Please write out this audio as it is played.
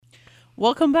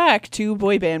Welcome back to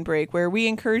Boy Band Break, where we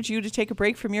encourage you to take a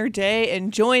break from your day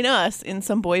and join us in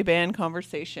some boy band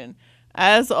conversation.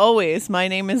 As always, my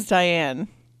name is Diane.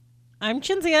 I'm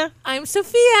Chinzia. I'm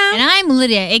Sophia. And I'm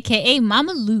Lydia, a.k.a.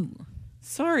 Mama Lou.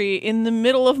 Sorry, in the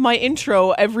middle of my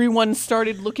intro, everyone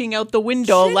started looking out the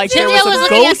window like there was Cynthia was a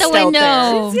looking out ghost the out window.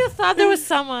 there. Cynthia thought there was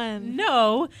someone.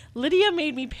 No, Lydia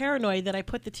made me paranoid that I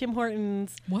put the Tim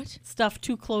Hortons What? stuff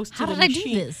too close to How the did I do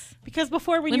machine. this? Because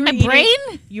before when With you were my eating,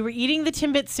 brain? you were eating the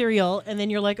Timbit cereal, and then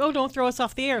you're like, "Oh, don't throw us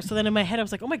off the air." So then in my head, I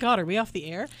was like, "Oh my God, are we off the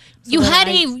air?" So You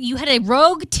then had a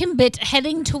rogue Timbit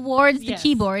heading towards the Yes.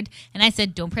 keyboard, and I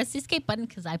said, "Don't press the escape button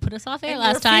because I put us off air And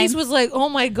last your time." face was like, oh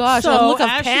my gosh, a So look of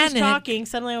as she was panic. talking,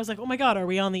 suddenly I was like, "Oh my God, are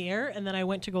we on the air?" And then I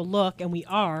went to go look, and we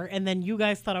are. And then you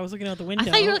guys thought I was looking out the window.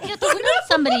 I thought you were looking at the window at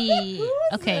somebody.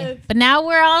 Okay, but now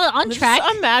we're all on Just track.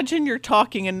 imagine you're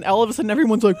talking and all of a sudden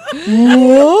everyone's like,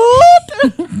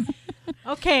 what?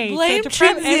 Okay, Blame so to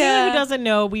prep anyone Chinzia. who doesn't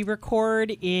know, we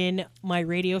record in my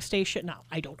radio station. No,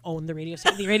 I don't own the radio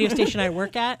station. The radio station I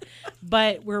work at,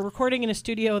 but we're recording in a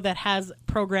studio that has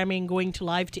programming going to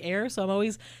live to air. So I'm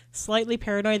always slightly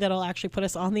paranoid that I'll actually put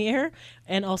us on the air,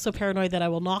 and also paranoid that I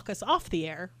will knock us off the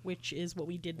air, which is what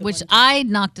we did. The Which one time. I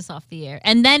knocked us off the air.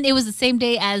 And then it was the same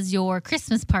day as your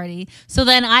Christmas party. So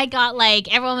then I got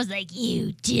like, everyone was like,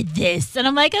 "You did this." And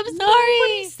I'm like, "I'm sorry."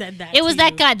 Nobody said that. It was to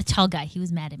that you. guy, the tall guy. He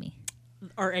was mad at me.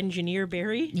 Our engineer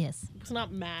Barry. Yes. Was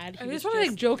not mad. I He was was probably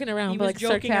like joking around, He but was like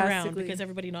joking around sarcastically. because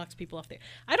everybody knocks people off there.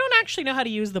 I don't actually know how to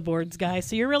use the boards, guys.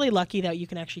 So you're really lucky that you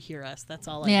can actually hear us. That's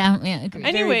all. Yeah, agree.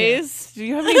 Very Anyways, do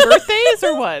you have any birthdays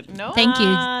or what? No? Thank you.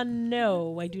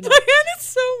 No, I do not. Diane is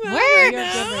so mad. Where? We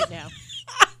are good right now.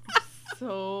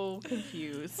 So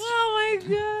confused. Oh my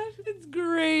god, it's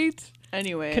great.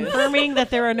 Anyway, Confirming that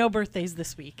there are no birthdays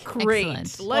this week. great.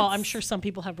 Excellent. Well, I'm sure some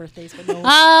people have birthdays, but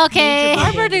no. Okay. Our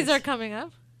Major birthdays are coming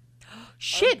up.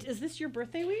 Shit, is this your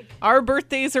birthday week? Our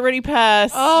birthday's already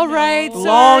passed. All right, long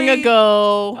sorry.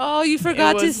 ago. Oh, you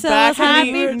forgot It to was say back happy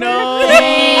in the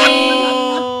birthday.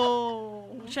 No.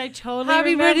 Which I totally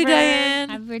Happy birthday, remember. Diane.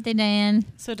 Happy birthday, Diane.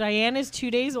 So Diane is 2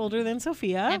 days older than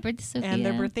Sophia. Happy birthday, Sophia. And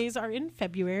their birthdays are in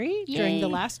February during the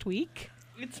Yay. last week.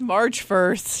 It's March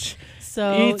 1st.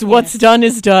 So It's what's done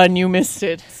is done. You missed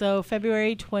it. So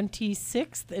February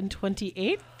 26th and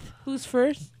 28th. Who's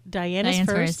first? Diane is Diane's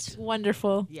first. first.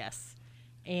 Wonderful. Yes.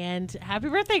 And happy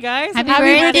birthday, guys. Happy Happy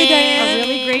birthday, birthday, A Diane.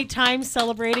 really great time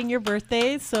celebrating your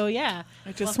birthdays. So, yeah.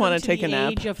 I just Welcome want to take the a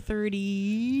nap. age of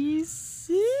 36.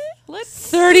 Let's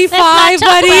 35, Let's not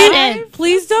talk buddy. about it.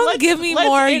 Please don't let's- give me let's-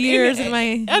 more and- years and- in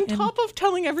my. On top of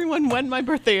telling everyone when my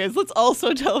birthday is, let's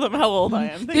also tell them how old I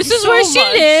am. Thank This you is so where she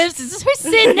much. lives. This is her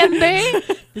SIN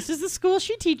number. This is the school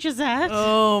she teaches at.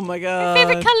 Oh my god.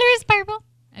 Favorite color is purple.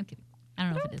 I'm kidding. I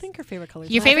don't know I if don't it is. think her favorite color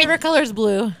is Your My black. favorite- favorite color is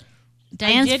blue.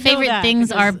 Diane's did know favorite that things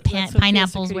because are that's Sophia's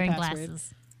pineapples security wearing password.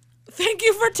 glasses. Thank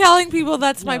you for telling people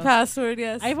that's my No. password.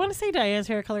 Yes. I want to say Diane's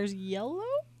favorite color is yellow.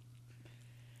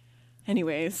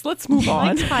 Anyways, let's move She on.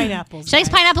 likes pineapples. She likes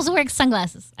guys. pineapples and wearing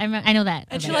sunglasses. I know that.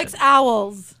 and she Okay. likes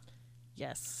owls.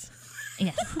 Yes.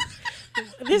 Yes.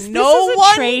 This No is a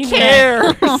one train wreck.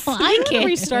 cares. I I'm gonna can't.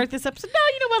 restart this episode. No,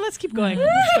 you know what? Let's keep going.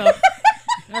 Let's go.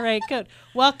 All right, good.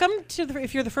 Welcome to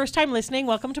if you're the first time listening,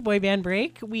 welcome to Boy Band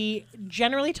Break. We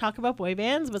generally talk about boy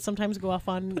bands, but sometimes go off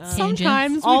on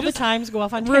Sometimes all we the just times go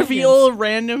off on reveal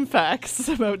random facts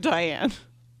about Diane. tangents.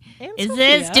 And Is Sophia.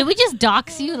 this? Did we just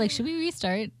dox you? Like, should we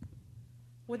restart?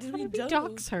 What did How we did we do?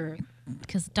 dox her?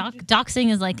 Because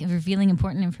doxing is like revealing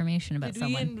important information about Did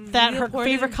we someone. That her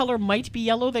favorite color might be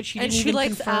yellow. That she and didn't she even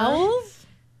likes confirm. owls.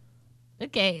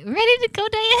 Okay, ready to go,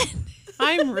 Diane?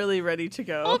 I'm really ready to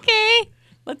go. Okay.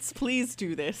 Let's please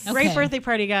do this. Okay. Great birthday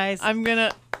party, guys. I'm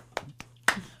gonna.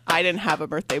 I didn't have a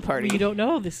birthday party. You don't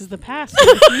know. This is the past or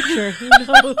the future. Who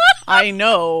knows? I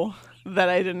know that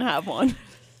I didn't have one.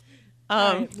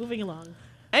 All right, moving along.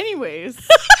 Anyways,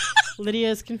 Lydia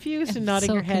is confused and nodding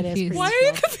so her head confused. as per Why are you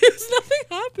usual. confused? Nothing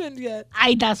happened yet.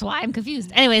 That's why I'm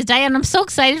confused. Anyways, Diane, I'm so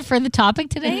excited for the topic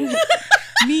today.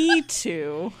 me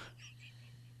too.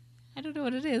 I don't know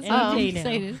what it is. Any I'm day now.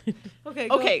 excited. Okay.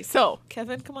 Go. Okay, so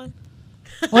Kevin, come on.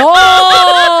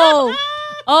 Oh,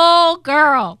 oh,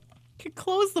 girl. you can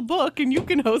close the book and you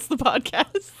can host the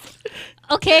podcast.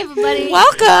 Okay, everybody.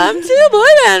 Welcome to Boy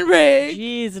Band Break.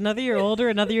 Jeez, another year older,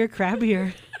 another year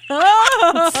crabbier.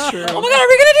 It's true. Oh my god, are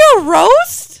we gonna do a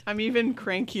roast? I'm even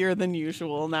crankier than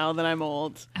usual now that I'm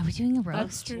old. Are we doing a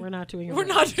roast? We're not doing it. We're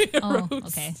not doing a Oh,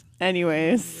 roast. okay.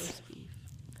 Anyways,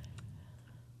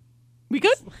 we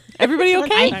good? Everybody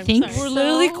okay? I think Sorry. We're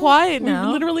literally quiet We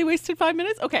now. literally wasted 5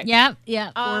 minutes. Okay. Yeah,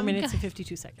 yeah. 4 minutes and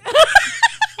 52 seconds.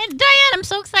 And Diane, I'm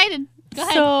so excited. Go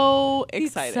ahead. So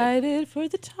excited. Excited for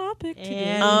the topic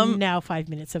today. And now 5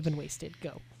 minutes have been wasted.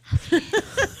 Go.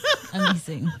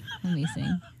 Amazing.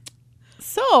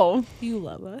 So, You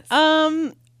love us.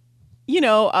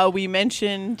 we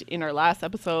mentioned in our last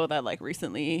episode that like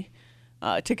recently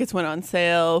tickets went on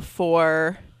sale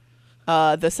for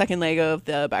the second leg of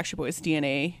the Backstreet Boys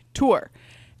DNA tour.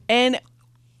 And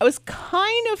I was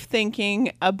kind of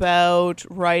thinking about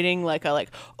writing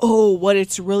what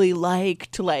it's really like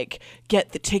to like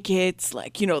get the tickets,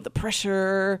 like, the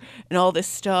pressure and all this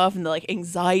stuff and the like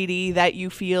anxiety that you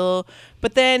feel.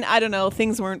 But then I don't know,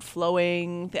 things weren't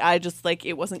flowing. I just like,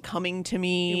 it wasn't coming to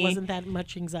me. It wasn't that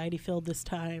much anxiety filled this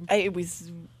time. It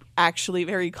was actually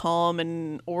very calm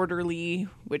and orderly,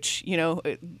 which,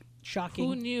 Shocking.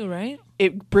 Who knew, right?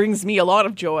 it brings me a lot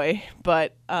of joy.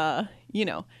 But,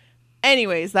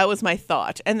 anyways, that was my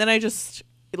thought. And then I just,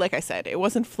 like I said, it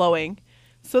wasn't flowing.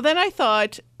 So then I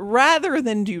thought, rather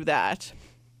than do that,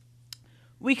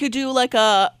 we could do like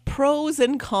a pros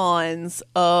and cons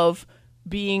of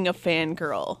being a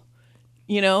fangirl,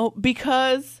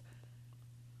 because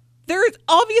there's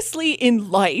obviously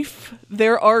in life,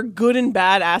 there are good and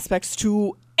bad aspects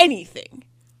to anything,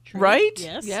 right?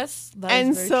 Yes. Yes. That And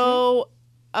is very so,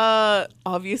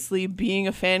 obviously, being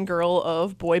a fangirl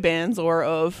of boy bands or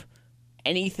of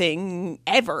anything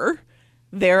ever,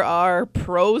 there are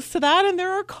pros to that and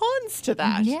there are cons to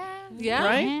that. Yeah. true. Yeah.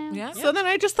 Right? Yeah. So then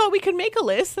I just thought we could make a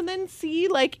list and then see,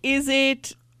 like, is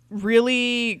it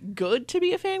really good to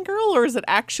be a fangirl or is it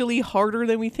actually harder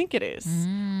than we think it is?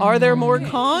 Are there more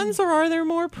cons or are there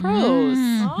more pros?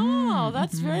 Oh,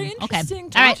 that's very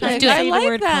interesting. All right, let's topic. do it. I Say like the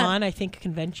word that. con, I think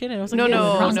convention. And I was like, No, yeah,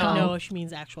 no, cons. no. No, she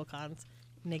means actual cons.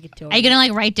 Negative. Are you gonna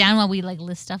like write down while we like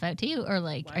list stuff out to you, or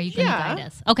like are you gonna Yeah. guide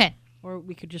us? Okay. Or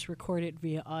we could just record it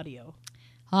via audio,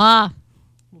 Ah,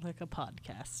 like a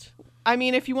podcast. I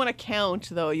mean, if you want to count,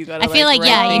 though, you got to I feel like, write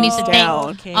yeah, you need to things think. down.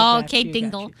 Okay, oh, got okay, you, got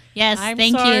Dingle. you. Yes, I'm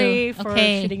thank sorry you. for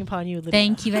Okay, shitting upon you, Lydia.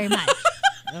 thank you very much.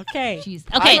 Okay. Jeez.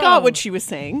 I Okay, got what she was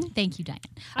saying. thank you, Diane.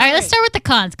 All right, let's start with the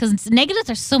cons because negatives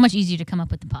are so much easier to come up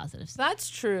with than positives. That's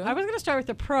true. I was going to start with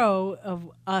the pro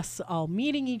of us all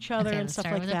meeting each other Okay, and let's stuff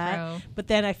start like with the that. pro. But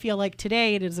then I feel like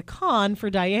today it is a con for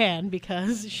Diane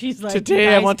because she's like, Today "You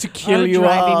I guys want to kill are you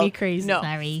driving all." me crazy. No.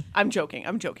 Sorry. I'm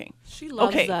joking. She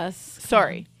loves Okay. us.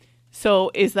 Sorry. So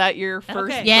is that your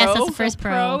first Okay. Yes, pro? that's the first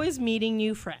Pro pro. is meeting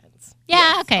new friends.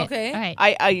 Yeah. Okay. Okay. All right.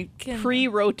 I Can-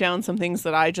 pre-wrote down some things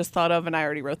that I just thought of, and I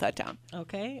already wrote that down.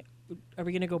 Okay. Are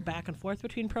we going to go back and forth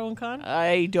between pro and con?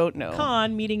 I don't know.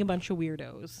 Con, meeting a bunch of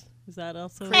weirdos. Is that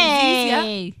also?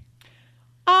 Hey.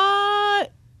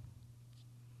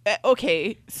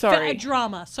 Okay. Sorry.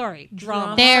 Drama. Sorry.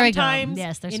 Drama. There we go. Sometimes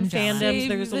Yes, there's in some drama. fandoms, Save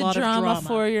there's a the lot of drama drama.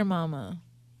 for your mama.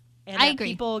 And I that agree.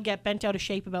 people get bent out of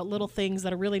shape about little things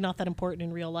that are really not that important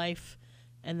in real life.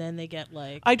 And then they get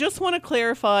like, I just want to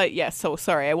clarify. Yes. So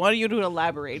sorry. I wanted you to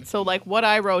elaborate. So like what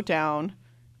I wrote down.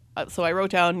 So I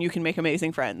wrote down you can make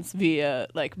amazing friends via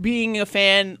like being a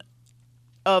fan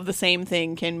of the same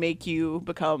thing can make you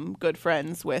become good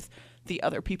friends with the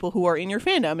other people who are in your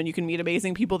fandom, and you can meet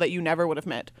amazing people that you never would have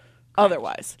met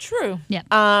otherwise. True.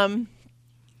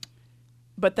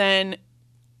 But then,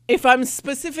 if I'm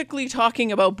specifically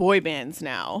talking about boy bands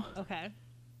now, okay.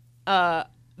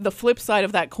 the flip side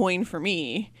of that coin for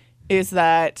me is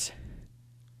that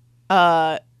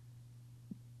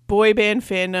boy band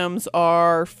fandoms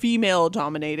are female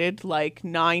dominated, like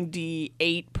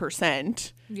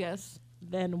 98%. Yes.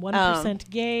 Then 1%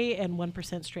 gay and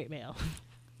 1% straight male.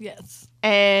 Yes.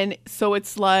 And so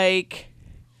it's like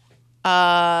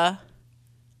that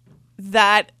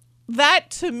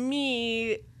to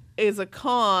me is a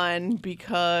con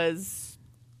because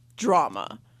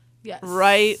drama, Yes.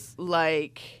 right?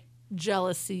 Like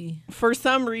Jealousy. for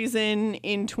some reason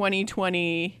in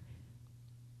 2020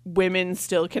 women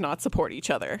still cannot support each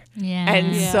other. Yeah.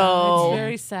 And Yeah. so It's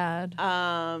very sad.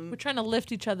 We're trying to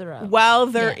lift each other up. while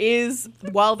there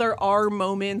are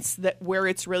moments that where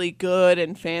it's really good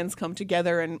and fans come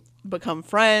together and become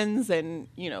friends and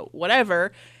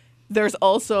whatever, there's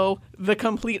also the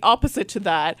complete opposite to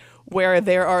that where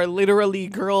there are literally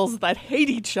girls that hate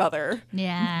each other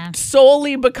yeah.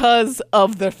 solely because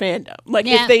of the fandom. Like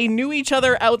Yeah. if they knew each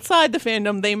other outside the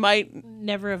fandom, they might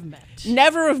Never have met.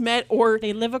 never have met or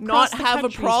They live across not the have a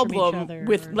countries from each problem other,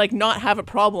 with or- like not have a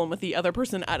problem with the other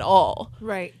person at all.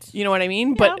 Right. You know what I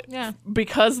mean? But Yeah.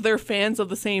 because they're fans of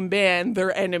the same band,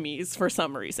 they're enemies for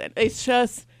some reason. It's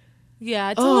just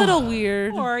Yeah, it's a little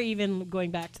weird. Or even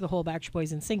going back to the whole Backstreet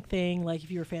Boys and Sync thing, like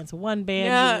if you were fans of one band,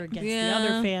 Yeah. you were against the Yeah.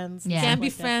 other fans. and Yeah. stuff Can't be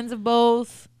like that. friends of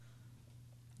both.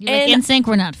 You're like And- NSYNC,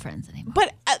 we're not friends anymore.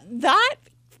 but that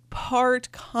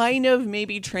part kind of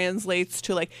maybe translates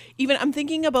to like, even I'm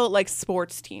thinking about like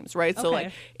sports teams, right? So Okay.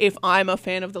 like if I'm a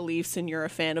fan of the Leafs and you're a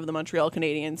fan of the Montreal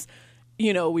Canadiens,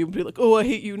 you know, we would be like, oh, I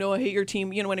hate you, no, I hate your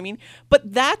team, you know what I mean?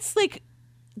 But that's like,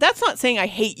 that's not saying I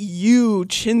hate you,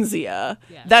 Chinzia.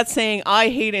 Yeah. That's saying I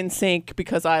hate NSYNC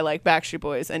because I like Backstreet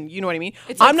Boys, and you know what I mean?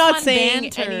 It's I'm like not fun saying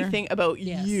banter. anything about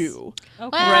Yes. you. Okay.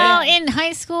 Well, in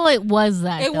high school, it was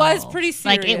that. It was though. pretty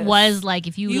Like it serious. was like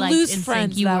if you You liked lose NSYNC,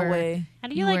 friends you that were, way. How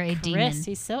do you were like a Chris? demon.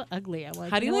 He's so ugly. I'm like,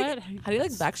 How do you know like? what? How do you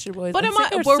like Backstreet Boys? But,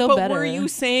 NSYNC are but so were better. you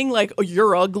saying like, oh,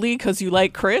 you're ugly because you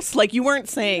like Chris? Like you weren't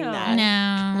saying No.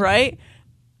 that, No. right?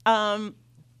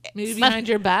 Maybe behind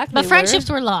your back? But they friendships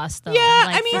were lost, though. Yeah,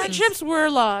 Like, I mean, this is- Friendships were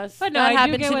lost. But no, that I do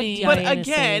happened get to what me. Diana But is saying.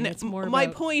 again, It's more my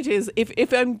about- point is,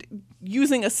 if I'm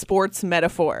using a sports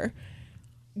metaphor,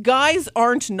 guys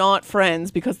aren't not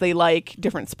friends because they like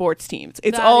different sports teams.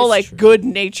 It's That all is like true.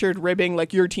 good-natured ribbing,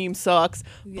 like your team sucks,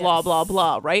 blah Yes. blah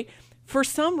blah, right? For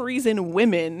some reason,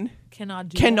 women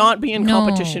cannot cannot be in No.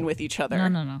 competition with each other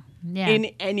No. Yeah.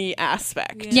 in any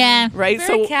aspect. yeah. Right?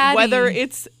 Very So catty. whether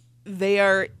it's they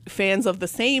are fans of the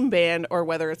same band or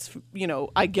whether it's, you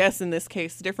know, I guess in this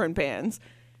case different bands,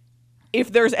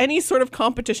 if there's any sort of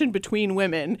competition between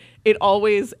women, it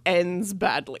always ends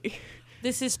badly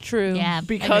This is true. Yeah.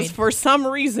 because agreed. for some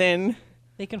reason,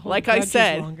 They can hold like I grudges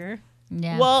said, longer.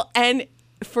 Yeah. well, and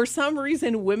for some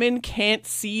reason women can't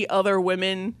see other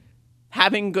women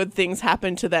having good things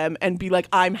happen to them and be like,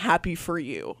 I'm happy for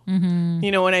you. You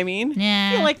know what I mean? yeah.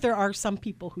 I feel like there are some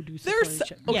people who do support There's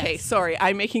each other. okay, Yes. sorry,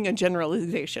 I'm making a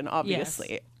generalization.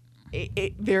 Obviously,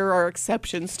 there are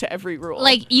exceptions to every rule.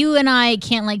 like you and I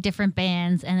can't like different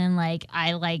bands, and then like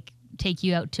I like take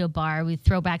you out to a bar, we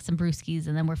throw back some brewskis,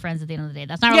 and then we're friends at the end of the day.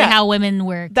 That's not really Yeah. how women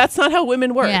work. that's not how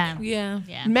women work. Yeah. Yeah.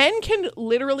 Yeah. Men can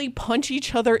literally punch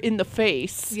each other in the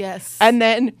face, Yes. and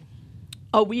then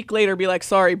a week later be like,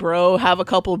 "Sorry, bro, have a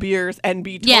couple beers," and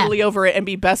be Yeah. totally over it and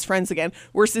be best friends again.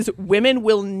 Versus women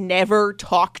will never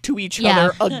talk to each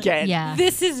Yeah. other again. Yeah.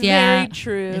 this is Yeah. very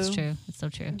true. It's true. It's so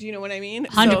true. Do you know what I mean?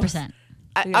 100%.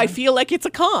 I feel like it's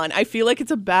a con. I feel like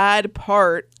it's a bad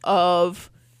part of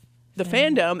the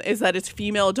fandom is that it's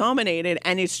female dominated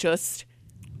and it's just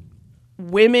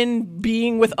women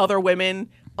being with other women.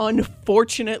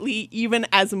 Unfortunately, even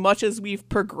as much as we've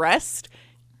progressed,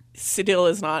 still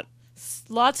is not.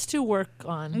 Lots to work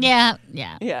on. Yeah.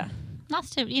 Yeah. Yeah.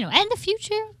 Lots to, and the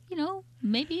future,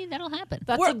 maybe that'll happen.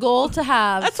 That's a goal to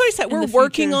have. That's what I said. in We're the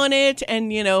working future. on it,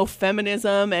 and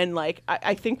feminism, and like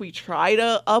I think we try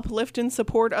to uplift and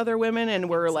support other women, and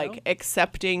we're like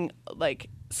accepting like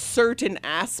certain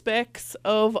aspects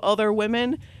of other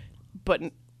women, but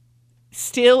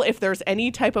still, if there's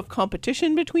any type of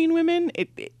competition between women,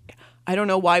 I don't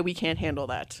know why we can't handle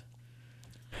that.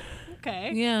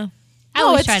 Okay. Yeah. I No,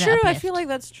 always it's try to true. I uplift. feel like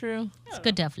that's true. It's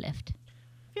good to uplift.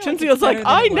 I feel like Chinzia's it's like, better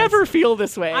than I it was. never feel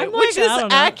this way, I'm which like, I is don't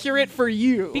know. accurate for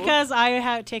you. Because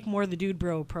I take more the dude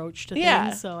bro approach to Yeah.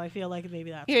 things, so I feel like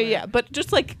maybe that's yeah, but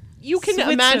just like you can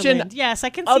Switzerland. imagine Yes, I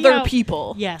can see other how,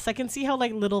 people. Yes, I can see how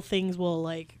like little things will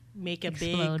like make a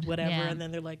Explode, big whatever, yeah. and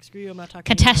then they're like, "Screw you, I'm not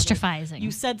talking." to you." Like, Catastrophizing.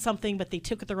 you said something, but they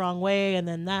took it the wrong way, and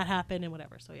then that happened, and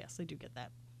whatever. So yes, I do get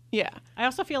that. Yeah. I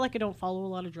also feel like I don't follow a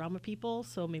lot of drama people,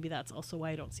 so maybe that's also why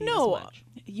I don't see No, as much.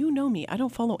 you know me. I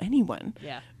don't follow anyone.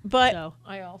 Yeah, But so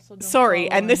I also don't sorry,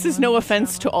 follow and this is no anyone.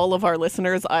 offense to all of our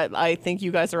listeners. I think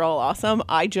you guys are all awesome.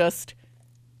 I just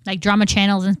like drama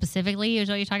channels and specifically is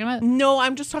what you're talking about? no.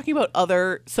 I'm just talking about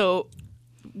other. So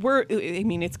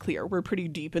it's clear we're pretty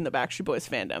deep in the Backstreet Boys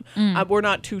fandom. We're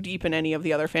not too deep in any of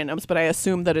the other fandoms, but I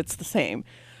assume that it's the same.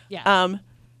 yeah.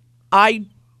 I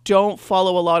don't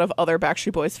follow a lot of other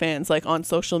Backstreet Boys fans like on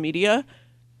social media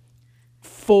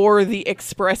for the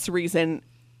express reason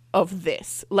of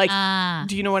this. Like,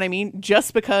 do you know what I mean?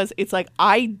 Just because it's like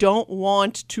I don't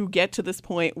want to get to this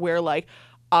point where like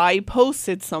I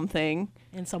posted something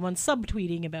and someone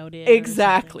subtweeting about it. or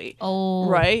exactly. Oh.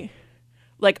 Right?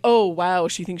 Like, oh wow,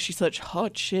 she thinks she's such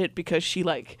hot shit because she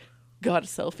like got a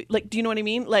selfie. Like, do you know what I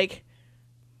mean? Like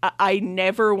I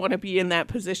never want to be in that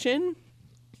position.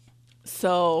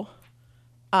 So,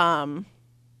 I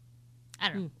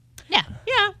don't know. Yeah.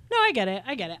 Yeah, no, I get it.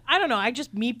 I don't know.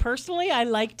 Me personally, I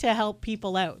like to help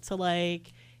people out. So,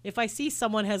 like, if I see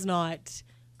someone has not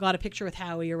got a picture with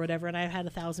Howie or whatever, and I've had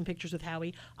 1,000 pictures with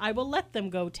Howie, I will let them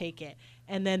go take it.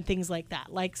 And then things like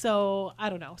that. Like, so, I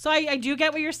don't know. So, I do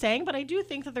get what you're saying, but I do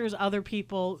think that there's other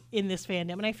people in this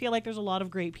fandom. And I feel like there's a lot of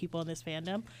great people in this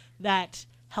fandom that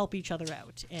help each other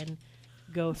out and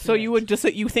go through so you it. would just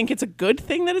you think it's a good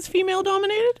thing that it's female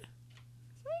dominated?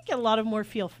 I get a lot of more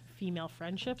female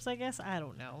friendships, I guess. I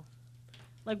don't know.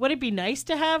 Like, would it be nice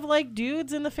to have, like,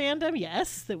 dudes in the fandom?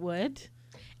 Yes, it would.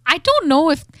 I don't know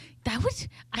if that would.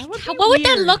 would be what would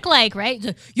that weird. look like, right?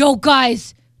 Like, yo,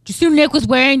 guys, did you see what Nick was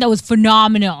wearing? That was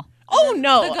phenomenal. Oh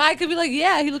no! The guy could be like,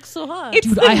 yeah, he looks so hot. It's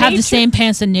Dude, the I have the nature- same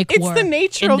pants that Nick It's wore. the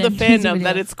nature in of the music fandom video.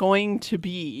 that it's going to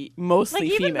be mostly Like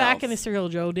even females. back in the Serial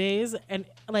Joe days, and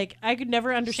like I could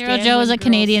never understand. Serial Joe when is a girls-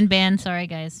 Canadian band. Sorry,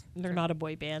 guys. They're not a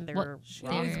boy band. They're What? She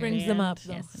always brings band. them up.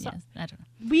 Though. Yes, yes. I don't know.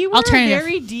 We were Alternative.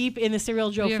 very deep in the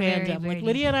Serial Joe We were very, fandom. very Like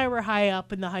Lydia deep. and I were high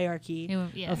up in the hierarchy It was-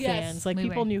 yeah. of Yes, fans. Like we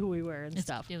people were. knew who we were and It's-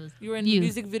 stuff. It was You were in you.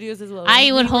 music videos as well. I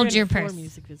right? would We were hold in your 4 purse.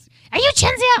 music videos. Are you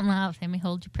Chinzia? Well, let me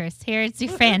hold your purse. Here, it's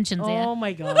your friend, Chinzia. Oh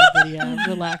my god, Lydia,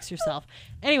 relax yourself.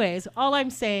 Anyways, all I'm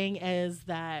saying is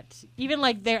that even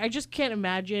like there, I just can't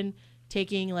imagine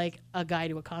taking like a guy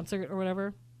to a concert or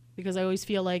whatever, because I always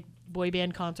feel like boy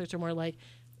band concerts are more like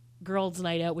girls'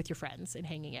 night out with your friends and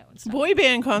hanging out and stuff. Boy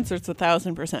band concerts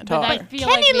 1,000% But I are. feel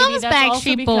Kenny like maybe loves that's also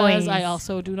Backstreet because Boys. I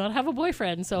also do not have a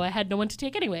boyfriend, so I had no one to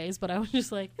take anyways. But I was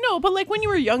just like, No, but like when you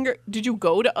were younger, did you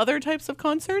go to other types of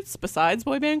concerts besides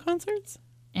boy band concerts?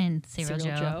 And Serial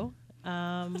Serial Joe. Joe.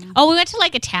 Oh, we went to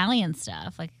like Italian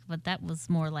stuff, like, but that was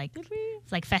more like Did we?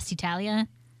 it's like Fest Italia.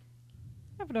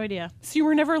 I have no idea. So you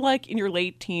were never like in your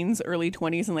late teens, early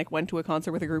 20s and like went to a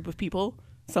concert with a group of people,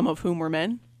 some of whom were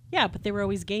men? Yeah, but they were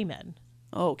always gay men.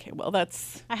 Oh, okay, well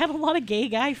that's I had a lot of gay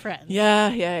guy friends.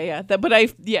 yeah.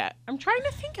 But yeah. I'm trying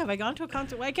to think. Have I gone to a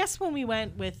concert? Well, I guess when we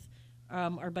went with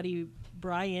our buddy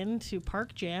Brian to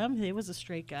Park Jam, he was a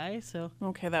straight guy. So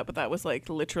Okay, but that was like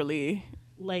literally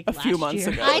like a few last months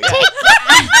year. ago. I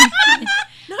take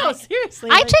No, seriously.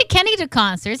 I like, take Kenny to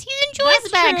concerts. He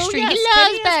enjoys that's Backstreet. true, yes, He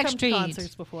Kenny loves has come to Backstreet.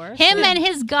 concerts before. Him so- and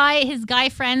his guy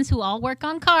friends who all work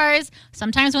on cars.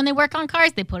 Sometimes when they work on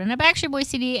cars, they put in a Backstreet Boy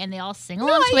CD and they all sing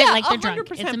along to it like they're drunk.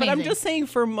 It's amazing. But I'm just saying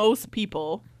for most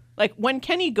people, like when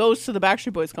Kenny goes to the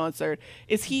Backstreet Boys concert,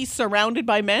 is he surrounded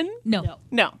by men? no.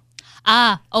 No.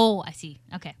 Oh, I see.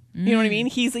 Okay. You know what I mean?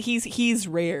 He's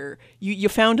rare. You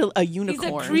found a He's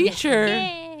unicorn. a creature.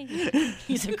 Yay.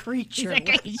 he's a creature.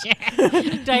 He's a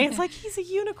creature. Diane's like, he's a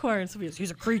unicorn. So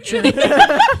he's a creature.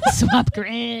 Swamp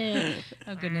Grin.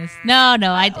 Oh goodness. No.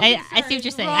 I see what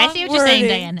you're saying. I see what you're saying,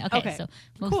 wording. Diane. Okay, Okay, so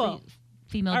mostly cool.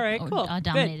 female All right, cool.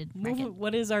 dominated Good. market.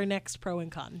 What is our next pro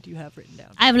and con? Do you have written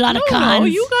down? I have a lot of No,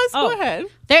 cons. you guys Oh. go ahead.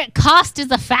 Their cost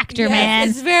is a factor, Yes, man.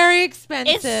 it's very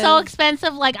expensive. It's so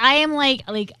expensive. Like I am like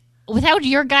without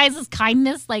your guys'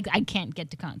 kindness, like I can't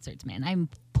get to concerts, man. I'm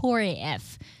poor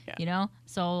AF, Yeah. you know.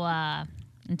 So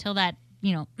until that,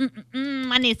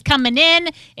 money's coming in,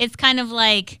 it's kind of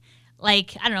like I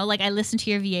don't know. Like I listen to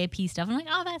your VIP stuff. I'm like,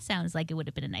 oh, that sounds like it would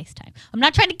have been a nice time. I'm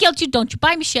not trying to guilt you. Don't you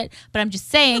buy me shit. But I'm just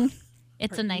saying,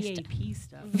 it's a nice time. VIP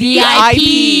stuff.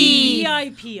 VIP. VIP.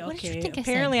 What did you Okay. think I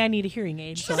said? Apparently, I need a hearing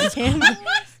aid. So I can't.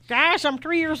 Gosh, I'm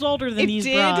 3 years older than It these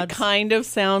did broads. kind of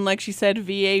sound like she said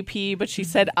VAP, but she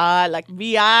said like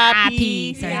VIP.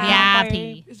 VIP. Sorry, Yeah.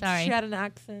 VIP. Sorry. She had an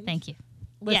accent. Thank you.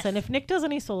 Listen, Yes. if Nick does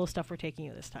any solo stuff, we're taking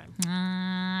you this time.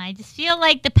 I just feel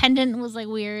like the pendant was like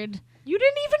weird. You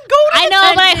didn't even go to I the know,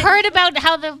 but I pendant. heard about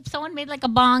how someone made like a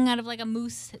bong out of like a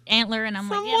moose antler, and I'm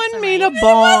like, yeah, Someone it's made alright. a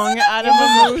bong out of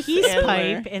a a moose peace antler.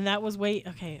 pipe, and that was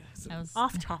okay. That was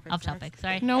off topic. Off sorry. topic.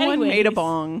 Sorry. No one made a Anyways.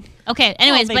 bong. Okay.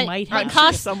 Anyways, they but might have. I'm sure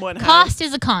cost someone has. cost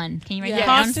is a con. Can you write Yeah. that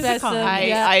Cost down? is a con.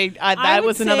 I I that would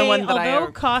was another say, one that I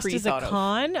although cost is a pre-thought of.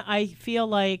 con, I feel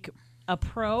like a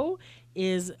pro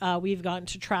is we've gotten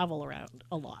to travel around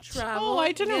a lot. Travel. Oh,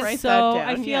 I didn't Yes. write So that down.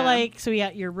 I feel yeah.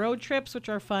 like your road trips, which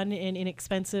are fun and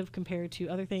inexpensive compared to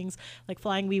other things like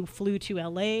flying. We flew to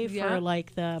LA Yeah. for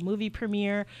like the movie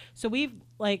premiere. So we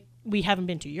haven't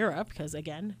been to Europe because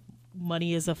again,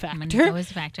 money is a factor. Money's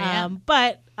always a factor. Yeah.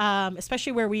 But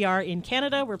especially where we are in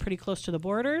Canada, we're pretty close to the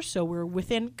border, so we're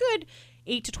within good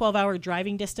 8 to 12 hour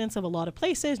driving distance of a lot of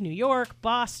places: New York,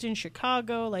 Boston,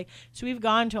 Chicago. So we've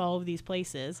gone to all of these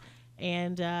places,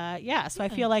 and so I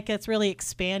feel like it's really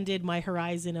expanded my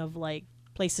horizon of like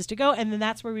places to go, and then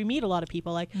that's where we meet a lot of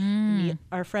people. Like we meet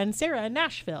our friend Sarah in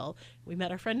Nashville. We met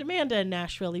our friend Amanda in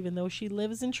Nashville, even though she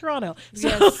lives in Toronto. So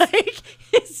Yes.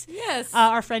 it's Yes.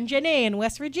 our friend Janae in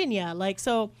West Virginia.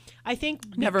 So I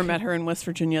think Never met her in West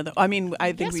Virginia though. I mean, I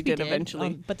think Yes, we did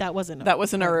eventually. but that wasn't. That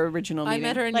wasn't our original I meeting.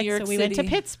 met her in like New York so we City. went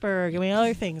to Pittsburgh and we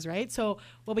other things, right? So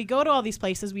when we go to all these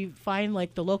places, we find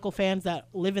like the local fans that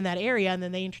live in that area, and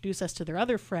then they introduce us to their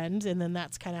other friends, and then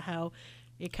that's kind of how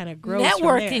it kind of grows from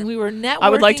there. Networking. We were networking. I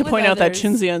would like to with point out that others.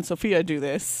 Chinzia and Sophia do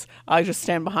this. I just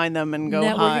stand behind them and go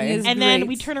Networking hi. is- And then great.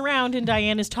 we turn around and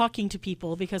Diane is talking to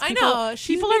people because I people, know.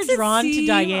 She people makes are it drawn to seem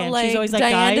Diane. She's always like,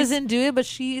 Diane guys, doesn't do it, but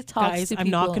she talks guys, to people.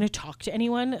 I'm not going to talk to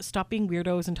anyone. Stop being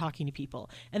weirdos and talking to people.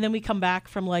 And then we come back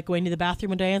from like going to the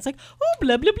bathroom and Diane's like, oh,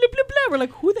 blah, blah, blah, blah, blah. We're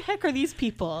like, who the heck are these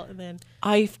people? And then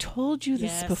I've told you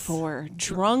this Yes. before.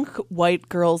 Drunk white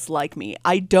girls like me.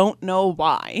 I don't know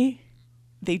why.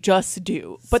 They just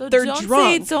do. But So they're don't drunk.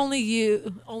 Say it's only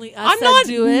you, only us I'm that not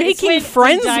do it. making when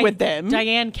friends Di- with them.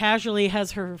 Diane casually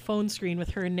has her phone screen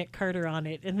with her and Nick Carter on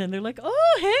it. And then they're like,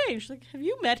 oh, hey. And she's like, have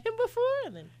you met him before?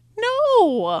 And then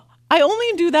No, I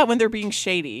only do that when they're being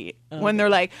shady. When they're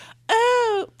like,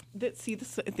 oh,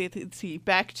 see,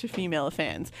 back to female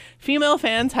fans. Female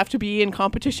fans have to be in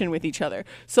competition with each other.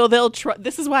 So they'll try.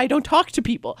 This is why I don't talk to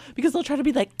people, because they'll try to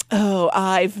be like, oh,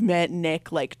 I've met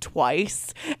Nick like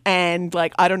twice. And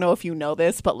like, I don't know if you know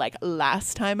this, but like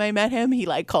last time I met him, he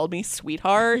like called me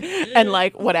sweetheart and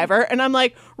like whatever. And I'm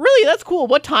like, really? That's cool.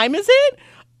 What time is it?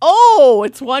 Oh,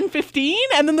 it's 1:15,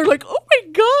 and then they're like, oh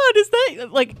my god, is that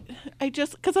like,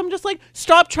 because I'm just like,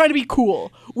 stop trying to be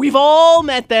cool. We've all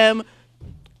met them.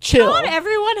 Chill. not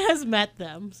everyone has met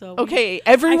them. So Okay,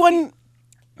 everyone.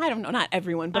 I don't know, not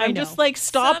everyone, but I I'm know. just like,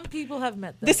 stop. Some people have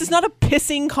met them. This is not a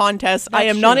pissing contest. I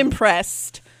That's am not true.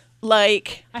 impressed.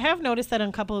 Like, I have noticed that in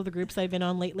a couple of the groups I've been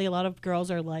on lately, a lot of girls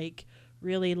are like,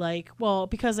 really like, well,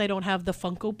 because I don't have the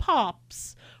Funko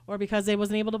Pops or because I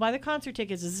wasn't able to buy the concert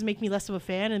tickets, does this make me less of a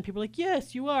fan? And people are like,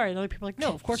 yes, you are. And other people are like, no,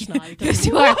 of course not. It doesn't. Yes,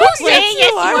 you are. Who's saying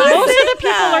yes, you are? Most of the saying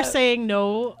people that? are saying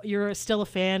no, you're still a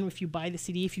fan if you buy the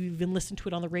CD. If you even listen to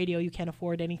it on the radio, you can't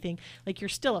afford anything. Like, you're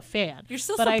still a fan. You're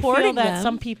still but I feel supporting that them.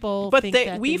 some people but think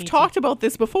that we've they need talked to. about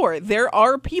this before. There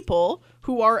are people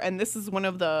who are, and this is one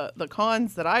of the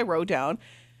cons that I wrote down.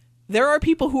 There are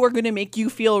people who are going to make you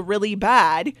feel really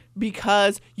bad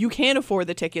because you can't afford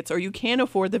the tickets, or you can't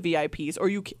afford the VIPs, or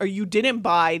you didn't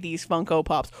buy these Funko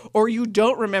Pops, or you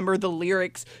don't remember the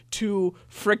lyrics to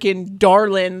frickin'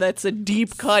 Darlin' that's a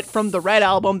deep cut from the Red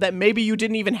album that maybe you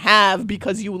didn't even have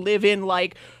because you live in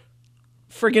like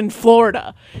friggin'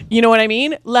 Florida. You know what I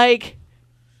mean? Like,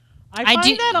 I I find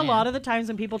do- that a yeah. lot of the times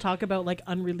when people talk about like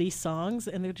unreleased songs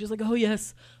and they're just like, oh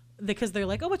yes, because they're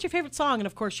like, oh, what's your favorite song? And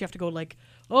of course you have to go like,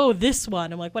 oh, this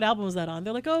one. I'm like, what album was that on?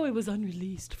 They're like, oh, it was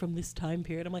unreleased from this time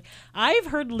period. I'm like, I've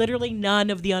heard literally none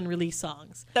of the unreleased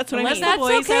songs. That's what I Unless mean. the That's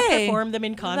boys have okay. performed them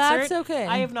in concert. That's okay.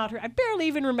 I have not heard. I barely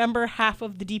even remember half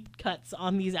of the deep cuts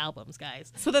on these albums,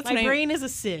 guys. So that's my what I- brain is a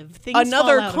sieve. Things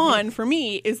another fall out of con it. for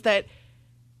me is that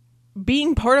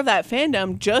being part of that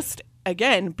fandom, just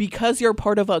again, because you're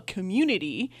part of a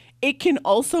community, it can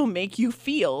also make you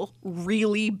feel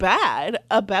really bad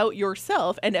about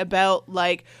yourself and about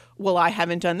like, well, I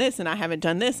haven't done this and I haven't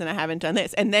done this and I haven't done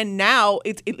this. And then now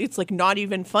it's like not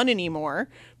even fun anymore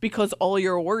because all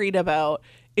you're worried about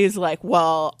is like,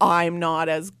 well, I'm not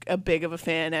as big of a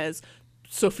fan as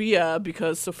Sophia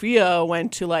because Sophia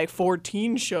went to like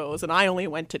 14 shows and I only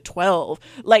went to 12.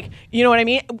 Like, you know what I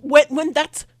mean? When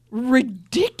that's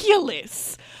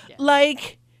ridiculous.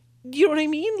 Like, you know what I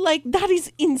mean? Like, that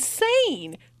is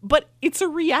insane, but it's a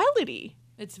reality.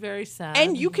 It's very sad.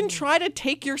 And you can try to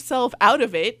take yourself out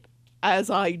of it,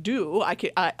 as I do.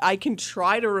 I can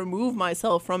try to remove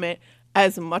myself from it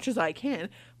as much as I can,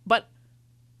 but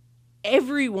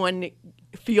everyone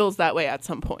feels that way at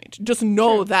some point. Just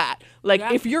know that. Like,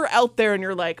 Yeah. if you're out there and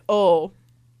you're like, oh,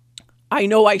 I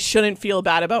know I shouldn't feel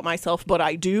bad about myself, but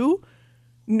I do.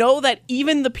 Know that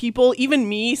even the people, even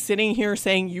me sitting here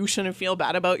saying you shouldn't feel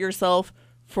bad about yourself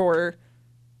for,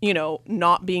 you know,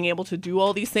 not being able to do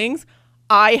all these things,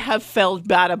 I have felt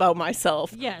bad about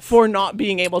myself Yes. for not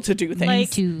being able to do things. Like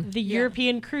too. the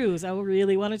European cruise, I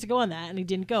really wanted to go on that, and I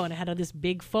didn't go, and I had this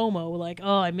big FOMO, like,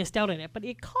 oh, I missed out on it. But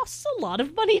it costs a lot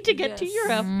of money to get to Yes.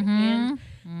 Europe, and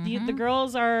the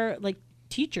girls are like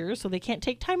teachers, so they can't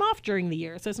take time off during the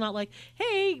year. So it's not like,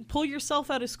 hey, pull yourself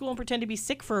out of school and pretend to be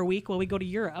sick for a week while we go to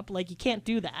Europe. Like, you can't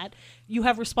do that. You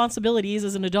have responsibilities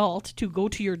as an adult to go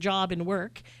to your job and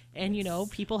work. And, you know,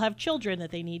 people have children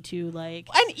that they need to, like...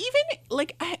 And even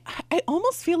like I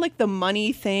almost feel like the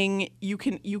money thing, you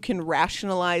can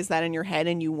rationalize that in your head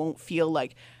and you won't feel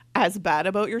like as bad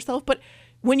about yourself. But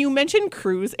when you mentioned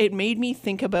cruise, it made me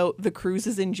think about the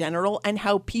cruises in general and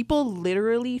how people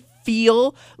literally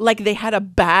feel like they had a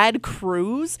bad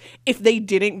cruise if they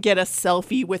didn't get a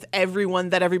selfie with everyone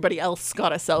that everybody else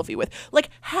got a selfie with. Like,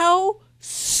 how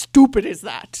stupid is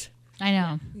that? I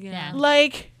know. Yeah. Yeah.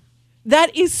 Like,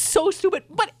 That is so stupid,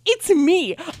 but it's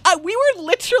me. We were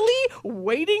literally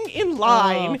waiting in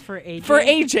line for AJ? for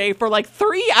AJ for like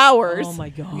 3 hours. Oh my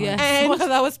god. Yes. And-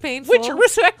 That was painful. Which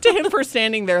respect to him for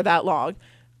standing there that long.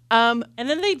 And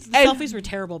then the And- selfies were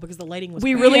terrible because the lighting was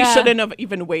We bad. really Yeah. shouldn't have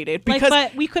even waited like, because.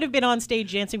 but we could have been on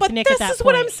stage dancing But with Nick this at that is point.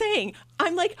 what I'm saying.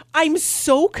 I'm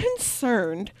so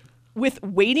concerned with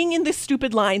waiting in this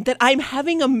stupid line that I'm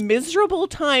having a miserable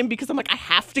time because I'm like, I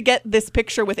have to get this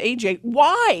picture with AJ.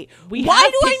 Why? We Why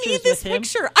have do I pictures need this with him.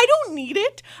 picture? I don't need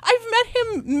it. I've met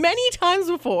him many times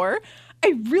before.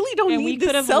 I really don't And need we this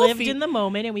could have selfie. lived in the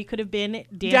moment, and we could have been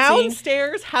dancing.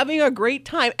 Downstairs having a great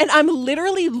time, and I'm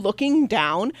literally looking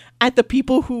down at the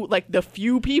people who, like, the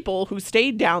few people who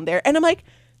stayed down there, and I'm like,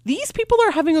 these people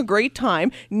are having a great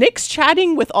time. Nick's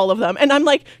chatting with all of them, and I'm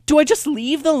like, do I just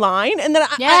leave the line? And then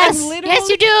Yes, I'm literally, yes,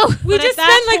 you do. We But just at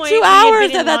that spent like point, 2 we had hours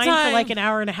been in at that line time. for like an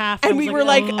hour and a half, and I we was were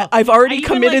like, "Ugh." I've already I even,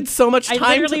 committed like, so much I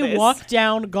time to literally this. walked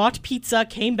down, got pizza,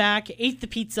 came back, ate the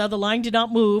pizza. The line did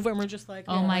not move, and we're just like,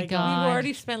 Oh my We've God.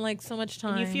 already spent like so much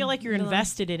time. And you feel like you're in the line.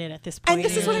 invested in it at this point. And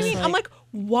this is what I It's mean. just I'm like,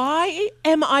 why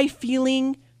am I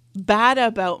feeling bad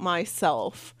about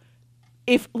myself?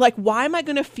 If, like, why am I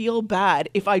going to feel bad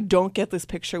if I don't get this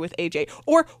picture with AJ?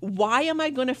 Or why am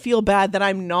I going to feel bad that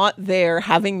I'm not there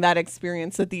having that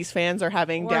experience that these fans are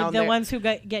having or down the there? ones who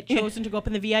get chosen to go up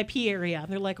in the VIP area.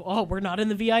 And they're like, oh, we're not in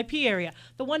the VIP area.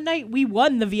 The one night we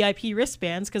won the VIP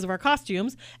wristbands because of our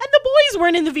costumes, and the boys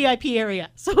weren't in the VIP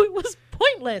area. So it was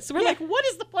pointless. We're like, what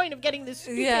is the point of getting this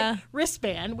stupid Yeah.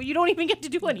 wristband when you don't even get to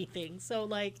do anything? So,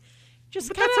 like, just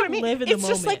But kind that's what I of mean. live in It's the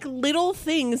just moment. like little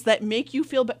things that make you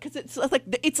feel bad because it's like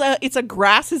it's a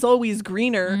grass is always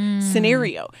greener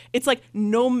scenario. It's like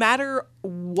no matter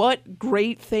what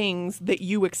great things that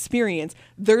you experience,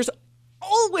 there's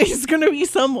always going to be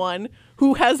someone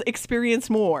who has experienced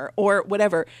more or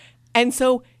whatever. And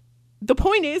so the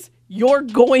point is you're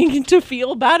going to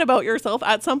feel bad about yourself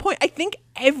at some point. I think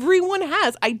everyone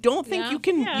has. I don't think Yeah. you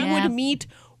can Yeah. you Yeah. would meet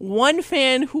one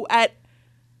fan who at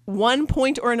one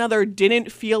point or another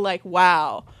didn't feel like,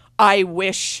 wow, I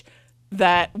wish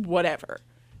that whatever.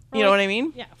 You know what I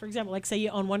mean? Yeah, for example, like say you,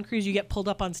 on one cruise you get pulled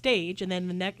up on stage, and then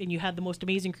the next, and you had the most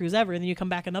amazing cruise ever, and then you come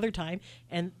back another time,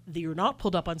 and you're not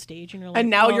pulled up on stage, and you're like, And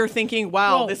now well, you're thinking,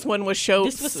 wow, well, this one was show.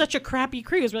 this was such a crappy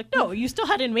cruise. We're like, no, you still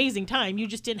had an amazing time. You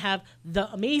just didn't have the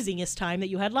amazingest time that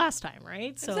you had last time,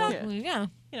 right? So Exactly. Yeah.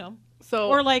 you know, So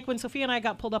or like when Sophia and I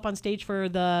got pulled up on stage for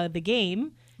the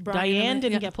game. Brian Diane and-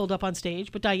 didn't yeah. get pulled up on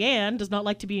stage, but Diane does not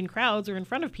like to be in crowds or in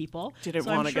front of people. Didn't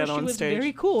so I'm wanna sure get she on was stage.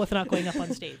 very cool with not going up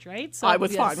on stage, right? So I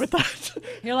was Yes. fine with that.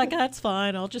 you're like, that's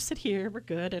fine. I'll just sit here. We're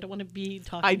good. I don't want to be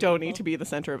talking. I don't to need to be the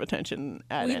center of attention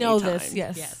at We any know time. this.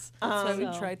 Yes. Yes. That's why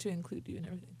we So- try to include you and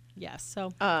everything. Yes. So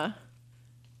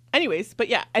Anyways, but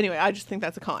yeah, anyway, I just think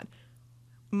that's a con.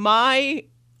 My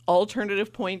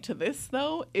alternative point to this,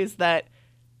 though, is that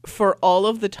for all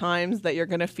of the times that you're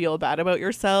going to feel bad about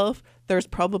yourself, there's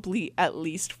probably at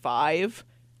least 5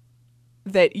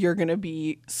 that you're going to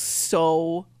be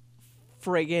so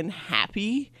friggin'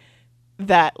 happy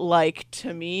that, like,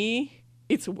 to me,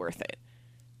 it's worth it.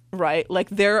 Right? Like,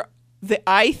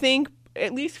 I think,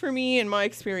 at least for me in my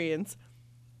experience,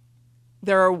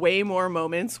 there are way more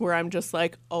moments where I'm just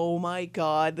like, oh my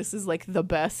God, this is like the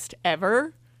best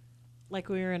ever. like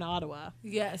we were in Ottawa.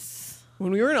 Yes.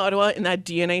 When we were in Ottawa in that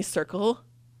DNA circle,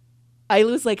 I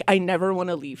was like, I never want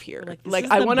to leave here. Like, this Like,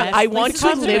 is I the want to, best- I like, want this to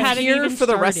concert live hadn't here even for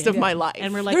the rest started. of my Yeah. life.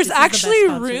 And we're like, There's this is the actually best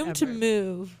concert room to ever.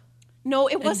 move. No,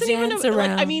 it wasn't even. dance Like, I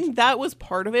around. mean, that was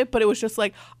part of it, but it was just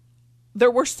like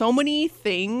there were so many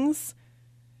things.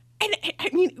 And I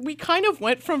mean, we kind of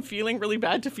went from feeling really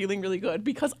bad to feeling really good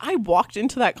because I walked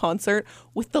into that concert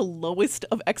with the lowest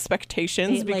of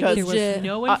expectations Like, because there was Legit.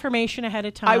 no information ahead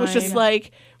of time. I was just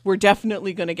like, we're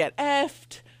definitely going to get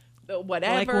effed,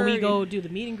 whatever. like when we go do the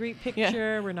meet and greet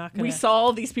picture, we're not gonna. We saw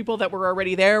all these people that were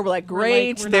already there. We're like, We're like,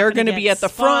 great. we're not They're gonna going to be get at the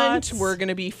front. spots. We're going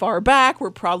to be far back.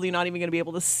 We're probably not even going to be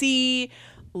able to see.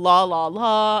 La, la,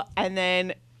 la. And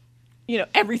then,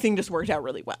 everything just worked out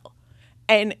really well.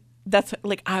 And that's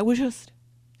like, I was just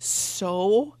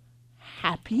so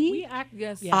happy. we act.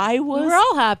 Yes. Yeah. I We was were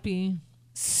all happy.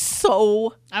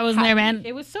 so I wasn't there, man.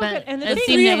 It was so but good. And the it thing-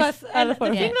 seemed Three of nice. us out And of the four.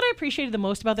 thing Yeah. that I appreciated the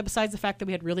most about that, besides the fact that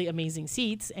we had really amazing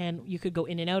seats and you could go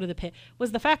in and out of the pit,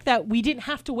 was the fact that we didn't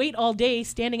have to wait all day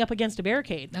standing up against a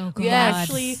barricade. Oh, God. Yes.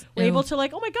 Actually, we're Ew. able to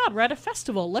like, oh my God, we're at a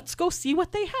festival. Let's go see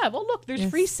what they have. Oh look, there's Yes.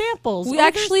 free samples. We Oh,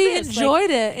 there's actually this. Like, enjoyed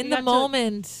it in we the got to-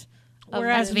 moment. of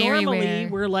Whereas it. Very normally rare.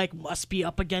 we're like, must be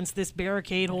up against this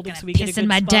barricade holding Gonna so we get a piss good in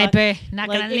my spot. diaper. Not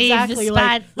Like, gonna leave exactly, the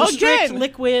like, spot. restrict Again.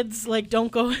 liquids, like don't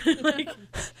go. Like,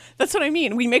 that's what I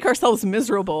mean. We make ourselves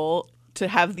miserable to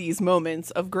have these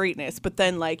moments of greatness, but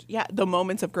then like, yeah, the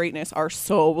moments of greatness are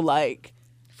so like,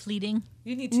 Fleeting.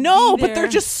 You need to no, be but they're there.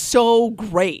 just so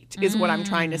great is what I'm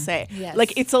trying to say. Yes.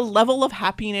 Like it's a level of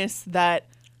happiness that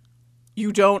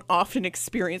you don't often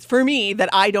experience, for me, that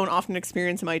I don't often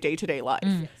experience in my day-to-day life.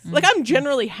 Like I'm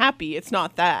generally happy. It's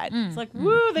not that. It's like,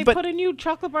 woo, they But- put a new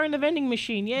chocolate bar in the vending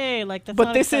machine. Yay. Like, that's But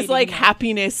not this is exciting like enough.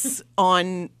 happiness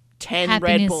on 10 Red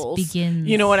Happiness Bulls. begins.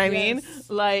 You know what I mean? Yes.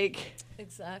 Like,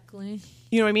 Exactly.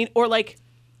 you know what I mean? Or like,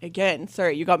 again,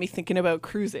 sorry, you got me thinking about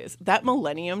cruises. That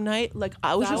Millennium night, like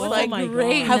I was That just was like, oh my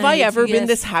great God. have I night, ever been yes.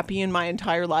 this happy in my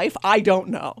entire life? I don't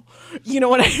know. You know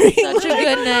what I mean? Such a Like,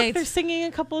 good night. They're singing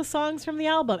a couple of songs from the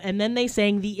album, and then they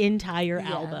sang the entire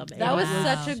Yeah, album. That was Wow.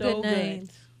 such a so good night.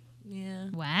 Yeah.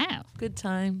 Wow. Good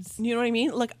times. you know what I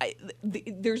mean? Like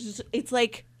there's, it's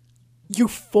like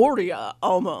euphoria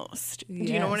almost. Do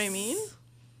you know what I Yes. mean?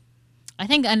 I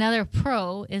think another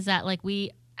pro is that like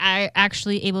we are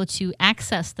actually able to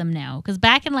access them now, because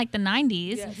back in like the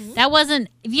 90s, Yes. that wasn't,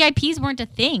 VIPs weren't a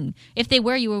thing. If they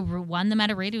were, you would won them at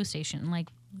a radio station. Like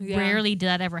Yeah. rarely did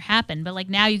that ever happen. But like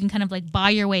now you can kind of like buy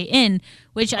your way in,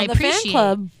 which I On the fan appreciate.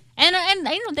 club. And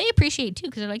you know they appreciate too,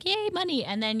 because they're like, yay money,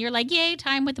 and then you're like, yay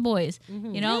time with the boys.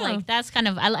 You know, Yeah. like that's kind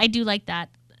of I do like that.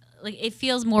 Like it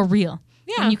feels more real.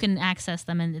 Yeah. when you can access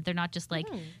them and they're not just like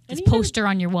And this even- poster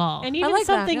on your wall. And even like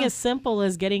that, something yeah. as simple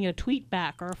as getting a tweet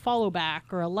back or a follow back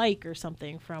or a like or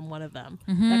something from one of them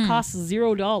Mm-hmm. that costs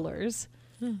 $0.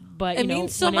 But It you know,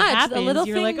 means so when much. it The happens, little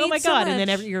you're thing like, oh my means so god! And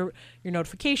then much. your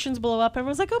notifications blow up.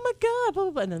 Everyone's like, oh my god! Blah,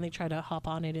 blah, blah. And then they try to hop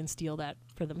on it and steal that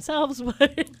for themselves.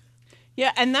 But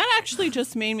Yeah, and that actually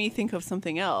just made me think of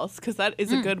something else, because that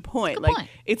is a good point. Good Like, point.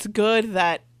 it's good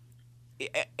that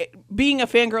being a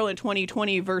fangirl in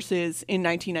 2020 versus in Oh,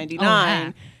 1999.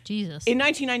 yeah. Jesus. In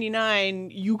 1999,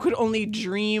 you could only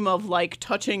dream of like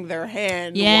touching their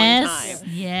hand Yes. one time.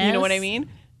 Yes. You know what I mean?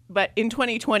 But in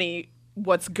 2020,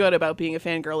 what's good about being a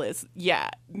fangirl is,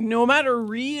 yeah, no matter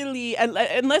really,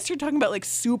 unless you're talking about like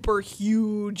super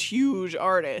huge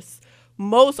artists,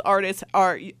 most artists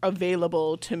are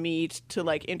available to meet, to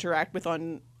like interact with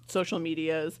on social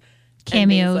medias. and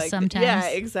Cameos things like sometimes. Yeah,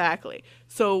 exactly.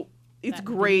 So it's That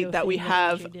great video that we thing that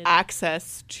have AJ did.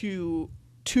 access to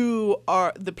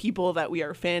the people that we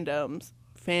are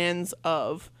fans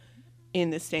of in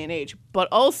this day and age. But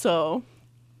also,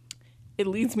 it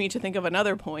leads me to think of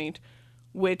another point,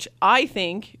 which I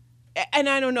think, and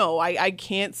I don't know, I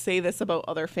can't say this about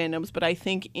other fandoms, but I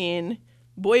think in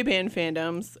boy band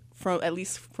fandoms, at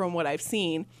least from what I've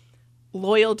seen,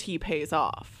 loyalty pays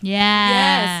off.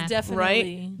 Yeah. Yes, definitely.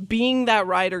 Right? Being that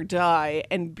ride or die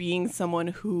and being someone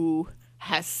who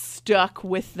has stuck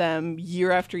with them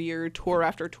year after year, tour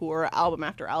after tour, album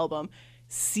after album,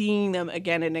 seeing them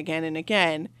again and again and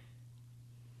again,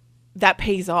 that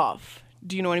pays off.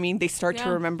 Do you know what I mean? They start to Yeah.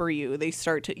 remember you. They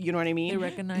start to, you know what I mean? They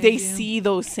recognize They you. see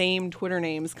those same Twitter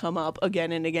names come up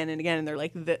again and again and again, and they're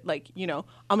like, you know,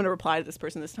 I'm gonna reply to this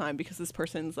person this time because this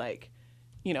person's like,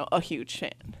 you know, a huge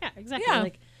fan. yeah, exactly.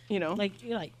 Yeah. You know, Like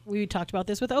we talked about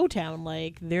this with O Town.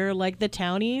 Like they're like the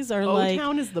townies are like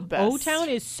O-Town is the best. O Town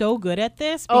is so good at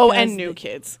this. Oh, because and New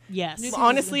Kids. Yes. New Kids.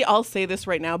 Honestly, I'll say this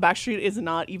right now. Backstreet is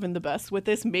not even the best with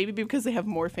this. Maybe because they have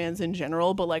more fans in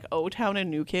general, but like O-Town and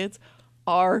New Kids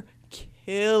are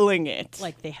killing it.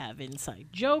 Like they have inside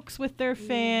jokes with their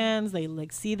fans. They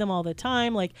like see them all the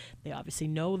time. Like they obviously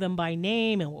know them by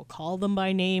name and will call them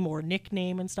by name or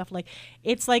nickname and stuff. Like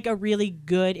it's like a really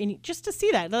good, and just to see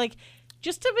that, like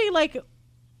just to be like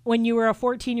when you were a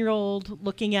 14-year-old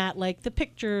looking at like the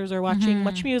pictures or watching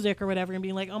Much Music or whatever and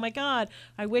being like, oh my god,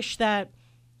 I wish that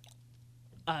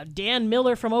Dan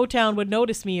Miller from O-Town would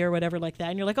notice me or whatever like that.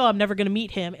 And you're like, oh, I'm never going to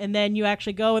meet him. And then you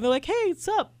actually go and they're like, hey, what's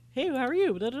up? Hey, how are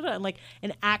you? Da, da, da. And like,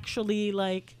 and actually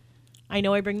like, I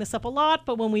know I bring this up a lot,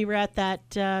 but when we were at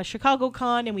that Chicago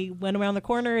Con and we went around the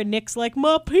corner and Nick's like,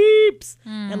 my peeps,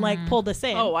 and like pulled us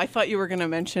in. oh, I thought you were gonna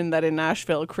mention that in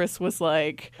Nashville, Chris was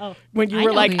like, Oh. when you I were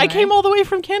know like, who you I are. came all the way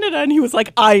from Canada, and he was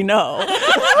like, I know.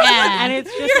 Yeah. And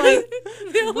it's just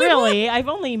like, really, I've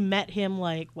only met him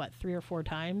like, what, 3 or 4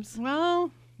 times? Well,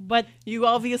 But you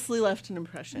obviously left an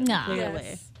impression. Nah. clearly,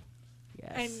 Yes.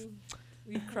 yes. And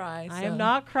we cry. I so. am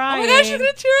not Oh crying. my gosh, you're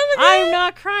gonna cheer him again. I'm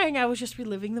not crying. I was just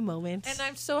reliving the moment. And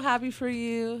I'm so happy for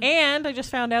you. And I just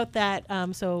found out that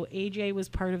so AJ was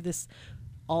part of this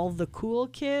All the Cool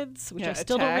Kids, which Yeah, I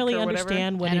still don't Attack really or whatever.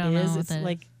 understand what I it don't know is. what It's that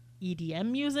like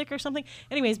EDM music or something.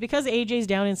 Anyways, because AJ's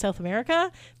down in South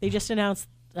America, they just announced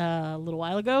a little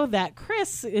while ago that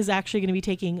Chris is actually going to be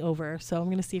taking over. So I'm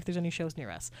going to see if there's any shows near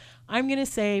us. I'm going to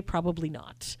say probably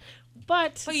not.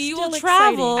 But you still will exciting.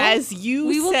 travel. As you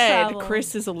We will said, travel.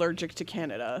 Chris is allergic to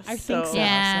Canada. I think so.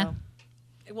 Yeah.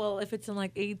 so. Well, if it's in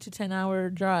like 8 to 10 hour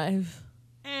drive.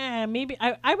 Maybe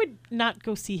I would not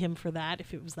go see him for that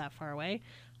if it was that far away.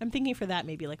 I'm thinking for that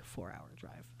maybe like a 4-hour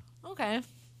drive. Okay.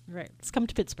 Right. Let's come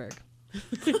to Pittsburgh.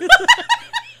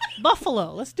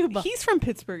 Buffalo. Let's do Buffalo. He's from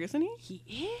Pittsburgh, isn't he?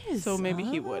 He is. So maybe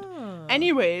he would. Ah.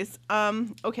 Anyways,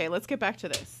 okay, let's get back to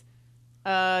this.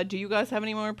 Do you guys have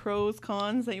any more pros,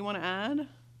 cons that you want to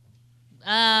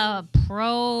add?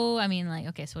 Pro. I mean, like,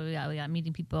 okay, so we got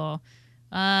meeting people.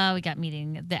 We got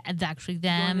meeting actually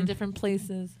Going to them. different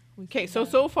places. Okay,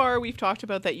 so far we've talked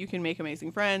about that you can make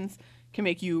amazing friends, can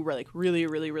make you like really,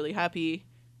 really, really happy,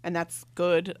 and that's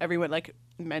good. Everyone, like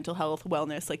mental health,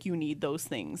 wellness, like you need those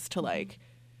things to like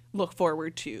look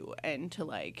forward to and to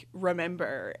like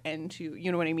remember and to,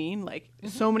 you know what I mean? Like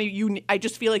so many, I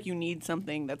just feel like you need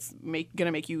something that's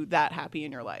gonna make you that happy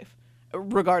in your life,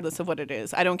 regardless of what it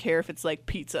is. I don't care if it's like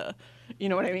pizza, you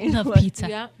know what I mean? Love Like, pizza.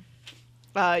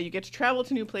 Yeah. you get to travel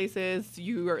to new places.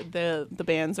 The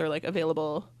bands are like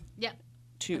available Yep.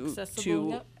 to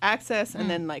Yep. access, and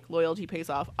then like loyalty pays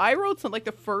off. I wrote some like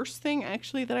the first thing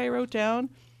actually that I wrote down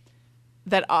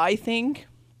that I think,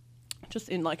 just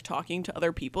in like talking to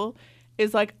other people,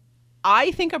 is like I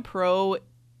think a pro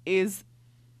is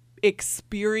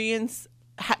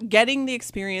getting the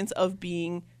experience of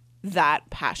being that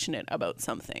passionate about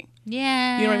something.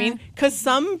 Yeah. You know what I mean? Because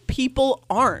some people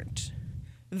aren't.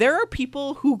 There are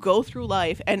people who go through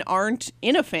life and aren't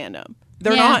in a fandom.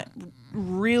 They're Yeah. not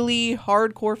really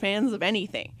hardcore fans of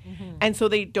anything. And so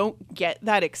they don't get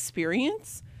that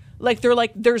experience. Like they're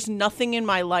like, there's nothing in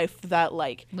my life that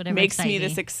like Would makes ever me excite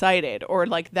this me. excited, or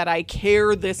like that I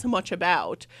care this much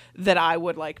about, that I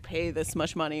would like pay this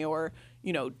much money, or,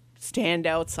 you know, stand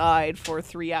outside for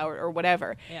 3 hours or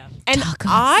whatever. Yeah. And Tacos.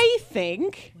 I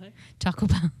think Taco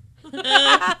Bell.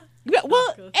 yeah,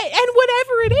 well, and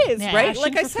whatever it is, Yeah. right? Passion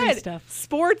Like I for free said, stuff.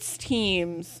 sports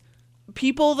teams,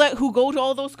 people who go to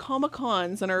all those Comic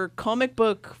Cons and are comic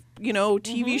book, you know,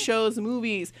 TV shows,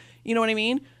 movies. You know what I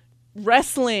mean?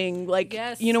 Wrestling, like,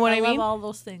 Yes. you know what I love mean? all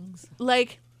those things.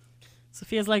 Like,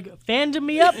 Sophia's like, fandom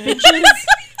me up, bitches.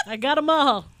 I got them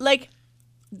all. like,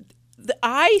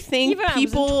 I think Even I was in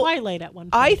people. Twilight at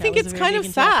one point. I I think was it's very kind big of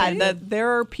into that sad fandom. that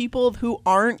there are people who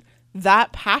aren't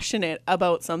that passionate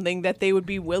about something that they would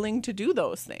be willing to do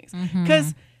those things.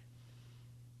 Because,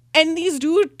 and these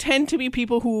do tend to be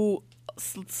people who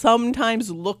sometimes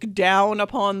look down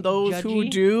upon those who Judgy?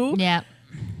 do. Yeah.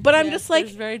 But I'm Yes, just like,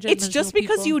 there's very it's just judgmental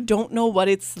because people. you don't know what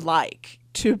it's like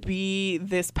to be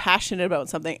this passionate about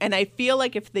something. And I feel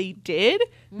like if they did,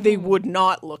 they would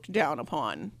not look down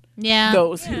upon Yeah.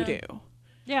 those who Yeah. do.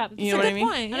 Yeah, You know what I mean?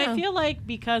 Point, And I feel like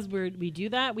because we do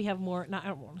that, we have more. Not I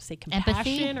don't want to say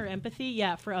compassion or empathy.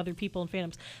 Yeah, for other people in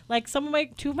fandoms. Like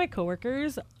two of my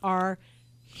coworkers are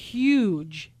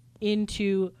huge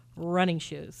into running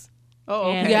shoes.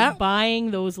 Oh, And okay. Yeah.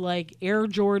 buying those like Air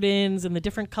Jordans and the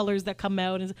different colors that come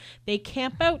out, and they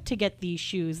camp out to get these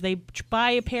shoes. They buy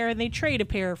a pair and they trade a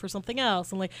pair for something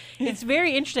else, and like it's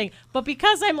very interesting. But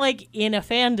because I'm like in a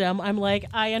fandom, I'm like,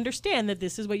 I understand that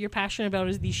this is what you're passionate about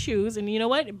is these shoes, and you know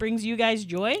what? It brings you guys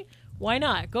joy. Why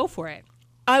not? Go for it.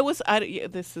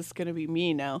 This is going to be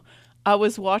me now. I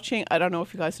was watching, I don't know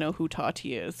if you guys know who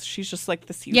Tati is. She's just like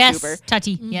this YouTuber. Yes.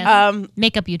 Tati. Yes.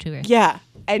 Makeup YouTuber. Yeah.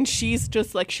 And she's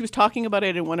just like, she was talking about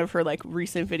it in one of her like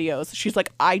recent videos. She's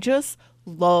like, I just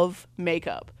love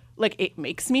makeup. Like it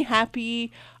makes me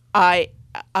happy.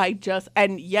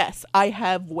 And yes, I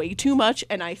have way too much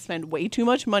and I spend way too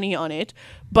much money on it,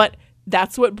 but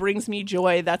that's what brings me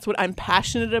joy. That's what I'm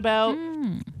passionate about.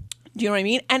 Do you know what I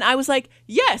mean? And I was like,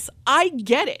 yes, I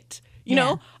get it. You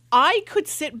know, I could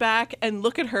sit back and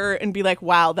look at her and be like,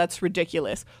 wow, that's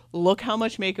ridiculous. Look how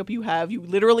much makeup you have. You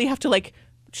literally have to like,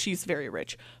 she's very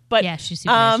rich, but Yeah, she's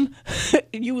super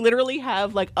you literally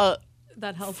have like a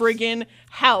that helps. friggin'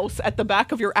 house at the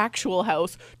back of your actual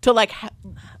house to like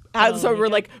has a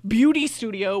like beauty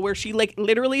studio where she like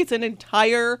literally it's an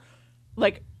entire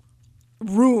like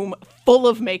room full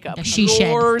of makeup, The she shed.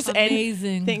 drawers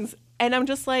Amazing. and things. And I'm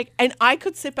just like, and I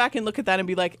could sit back and look at that and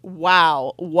be like,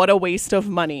 wow, what a waste of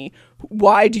money.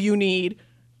 Why do you need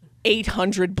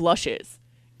 800 blushes?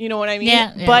 You know what I mean?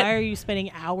 Yeah, yeah. But Why are you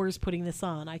spending hours putting this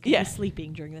on? I could Yeah. be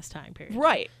sleeping during this time period.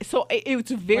 right. So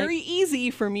it's very easy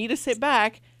for me to sit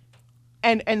back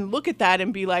and look at that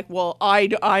and be like, well,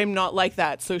 I'm not like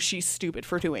that, so she's stupid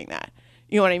for doing that.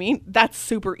 You know what I mean? That's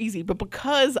super easy. But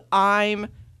because I'm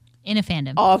In a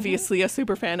fandom. obviously a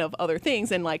super fan of other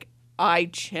things and like I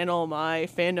channel my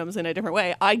fandoms in a different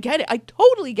way, I get it. I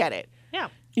totally get it. Yeah.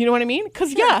 You know what I mean?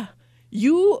 Because, yeah,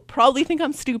 you probably think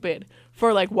I'm stupid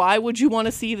for like, why would you want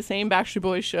to see the same Backstreet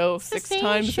Boys show It's the 6 same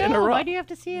times show. in a row? Why do you have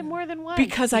to see it more than once?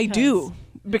 Because I do.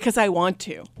 because I want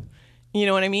to. You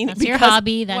know what I mean? That's your Because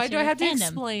hobby. That's Why do your I have to fandom.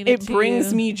 explain it it to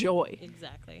brings you? me joy.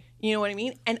 Exactly. You know what I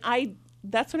mean? And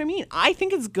that's what I mean. I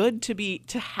think it's good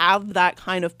to have that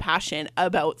kind of passion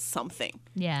about something.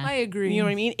 Yeah. I agree. You know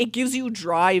what I mean? It gives you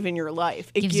drive in your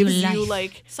life. It Gives gives you you life.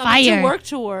 like Something Fire. to work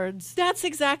towards. that's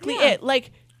exactly Yeah. it.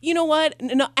 Like, you know what?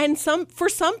 No, and for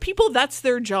some people that's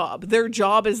their job. Their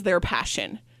job is their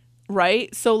passion.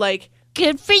 Right? So like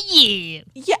Good for you.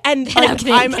 yeah, and I'm like,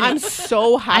 kidding, I'm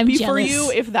so happy for jealous. you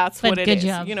if that's But what it good is.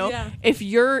 job. You know, Yeah. if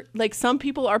you're like some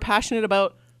people are passionate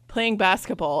about playing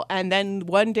basketball and then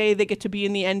one day they get to be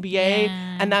in the NBA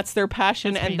Yeah. and that's their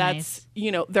passion That's and pretty that's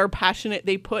you know they're passionate.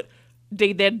 They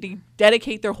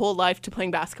dedicate their whole life to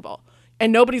playing basketball,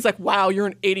 and nobody's like, "Wow, you're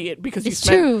an idiot because you It's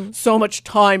spent true. so much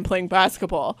time playing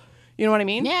basketball." You know what I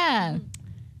mean? Yeah.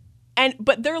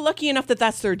 But they're lucky enough that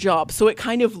that's their job, so it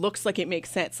kind of looks like it makes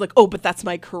sense. Like, oh, but that's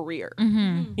my career.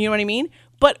 Mm-hmm. You know what I mean?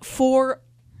 But for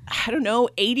I don't know,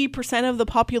 80% of the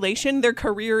population, their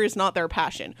career is not their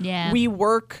passion. Yeah. We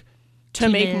work to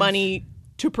make live. money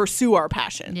to pursue our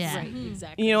passions. Yeah. Right.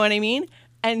 Exactly. You know what I mean?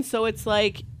 And so it's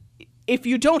like, if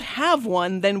you don't have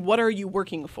one, then what are you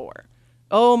working for?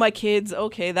 Oh, my kids.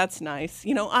 Okay, that's nice.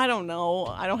 You know, I don't know.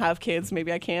 I don't have kids.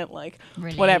 Maybe I can't like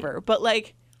Relate. whatever. But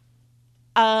like,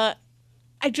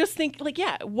 I just think like,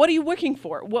 yeah, what are you working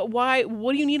for?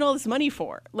 What do you need all this money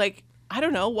for? Like, I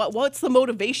don't know. What's the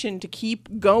motivation to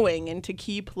keep going and to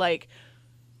keep like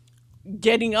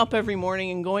getting up every morning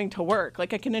and going to work?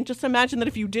 Like, I can just imagine that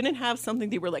if you didn't have something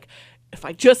that you were like, if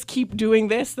I just keep doing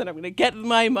this, then I'm going to get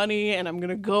my money and I'm going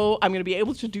to be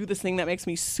able to do this thing that makes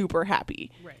me super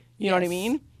happy. Right. You know what I Yes.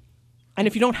 mean? And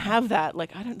if you don't have that,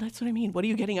 like, that's what I mean. What are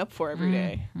you getting up for every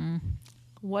day?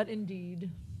 What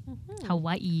indeed?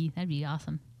 Hawaii. That'd be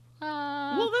awesome.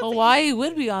 Well, that's Hawaii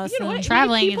would be awesome. you know what?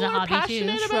 Traveling People is a are hobby, too.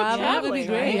 passionate about Traveling would be traveling,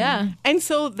 great. right? Yeah. And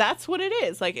so that's what it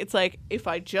is. Like, it's like, if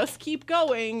I just keep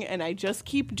going and I just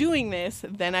keep doing this,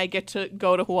 then I get to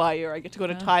go to Hawaii or I get to go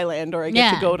to Thailand or I get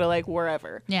Yeah. to go to like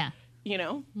wherever, Yeah. you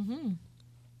know?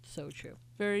 So true.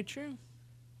 Very true.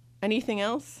 Anything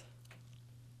else?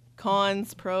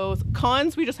 Cons, pros.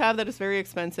 Cons, we just have that it's very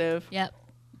expensive. Yep.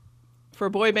 For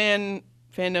boy band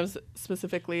fandoms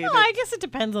specifically, Well, that- I guess it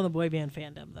depends on the boy band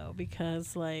fandom, though,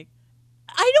 because like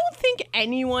I don't think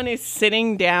anyone is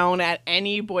sitting down at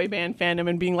any boy band fandom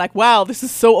and being like, wow, this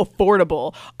is so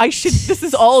affordable. This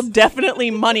is all definitely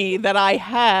money that I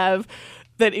have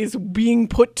that is being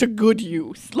put to good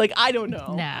use. Like, I don't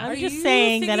know. Nah. I'm Are just you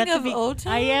saying that at thinking the of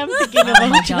O-Town? I am thinking of Oh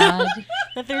my O-Town. god.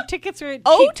 That their tickets are cheap.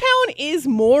 O-Town is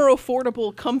more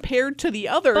affordable compared to the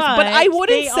others, but I But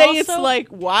wouldn't they say it's also-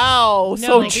 like, wow, No,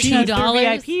 so because cheap. their $2?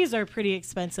 VIPs are pretty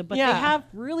expensive, but Yeah. they have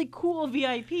really cool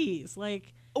VIPs.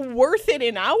 Like Worth it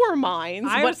in our minds.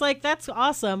 I but was like, that's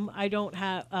awesome. I don't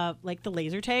have like the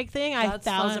laser tag thing. I That's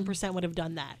fun. 1,000% would have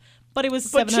done that, but it was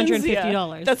But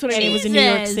 $750. that's what I and mean. it was in New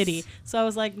York Jesus. City, so I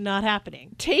was like, not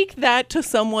happening. take that to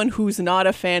someone who's not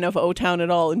a fan of O-Town at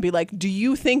all and be like, do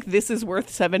you think this is worth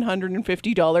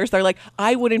 $750? They're like,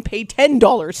 I wouldn't pay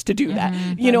 $10 to do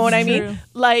that. You know what I That's mean? true.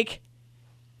 Like,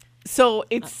 so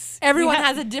it's Everyone ha-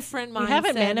 has a different mindset. We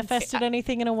haven't manifested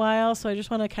anything in a while, so I just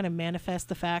want to kind of manifest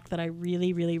the fact that I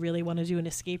really, really, really want to do an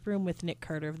escape room with Nick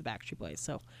Carter of the Backstreet Boys.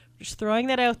 So just throwing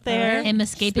that out there. Him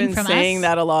escaping been from saying us.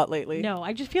 that a lot lately. No,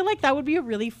 I just feel like that would be a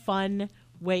really fun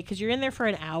way because you're in there for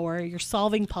an hour, you're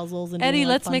solving puzzles and Eddie, doing,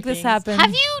 like, let's fun make this things. happen.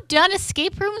 Have you done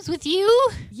escape rooms with you?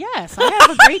 Yes, I have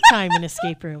a great time in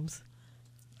escape rooms.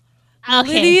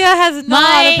 Okay. Lydia has not,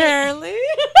 My- apparently.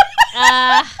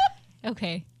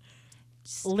 Okay.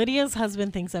 Lydia's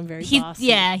husband thinks I'm very He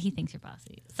bossy. he thinks you're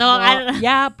bossy. So I don't know.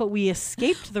 Yeah, but we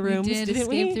escaped the rooms, we did didn't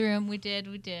escape we? the room. We did.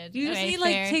 You just Okay, need fair.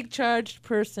 like take charged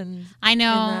person. I know.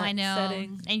 that I know.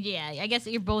 setting. And yeah, I guess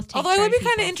you're both. Take Although it would be charge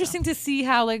kind of people, interesting to see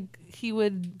how like he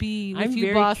would be with I'm you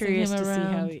very bossing curious him to see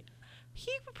around. how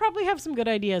he would probably have some good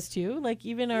ideas too. Like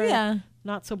even our Yeah.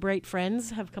 not so bright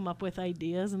friends have come up with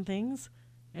ideas and things,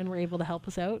 and were able to help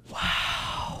us out.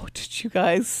 Oh, did you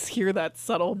guys hear that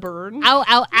subtle burn? So. Ow!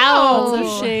 Ow! Ow! Lots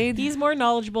of shade. He's more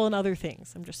knowledgeable in other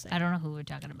things. I'm just saying. I don't know who we're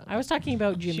talking about. I was talking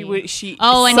about Jimmy. She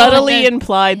Oh, I know, subtly but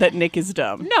implied that Nick is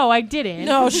dumb. No, I didn't.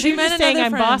 No, She she was meant just saying another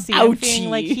I'm friend. bossy. I'm saying Ouchie.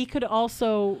 like he could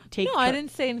also take. No, I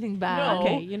didn't say anything bad. No.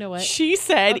 Okay, you know what? She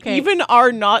said Okay. even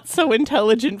our not so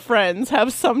intelligent friends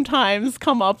have sometimes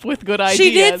come up with good ideas.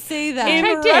 She did say that. in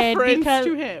I did, reference because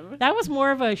to him. That was more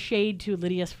of a shade to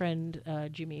Lydia's friend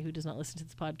Jimmy, who does not listen to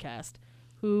this podcast,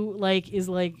 who like is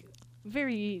like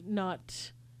very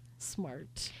not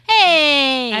smart. Hey,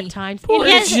 Yay! at times. Poor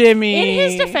in his, Jimmy. In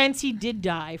his defense, he did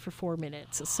die for 4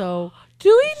 minutes. So Do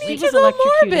we He need was to go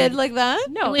electrocuted. morbid like that?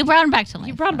 no, We brought him back to life.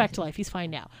 he brought him back to life. He's fine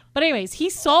now. But anyways, he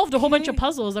solved a whole bunch of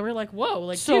puzzles that were like, whoa,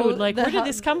 like dude, like where did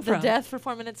this come The from? death for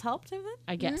 4 minutes helped him then?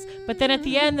 I guess. But then at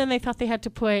the end, then they thought they had to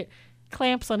put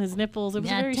clamps on his nipples. It was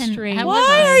Yeah, very 10 strange. Why Why was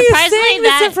are you surprisingly saying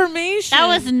this that- information? That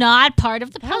was not part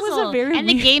of the That puzzle. was a very and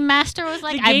the weird- game master was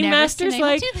like, The I've game never master's seen anyone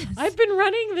like, do this. I've been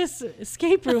running this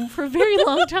escape room for a very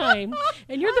long time,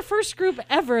 and you're the first group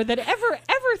ever that ever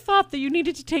thought that you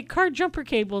needed to take car jumper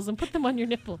cables and put them on your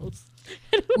nipples.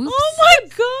 And it was- Whoops. Oh my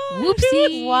god!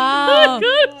 Whoopsie. Wow.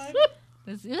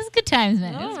 It was good times,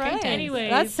 man. It was All great right. times. Anyways,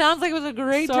 That sounds like it was a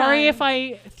great sorry time. if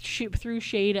I threw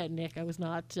shade at Nick. I was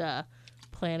not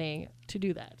planning to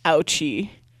do that. Ouchie.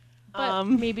 But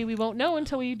maybe we won't know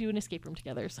until we do an escape room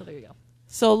together. So there you go.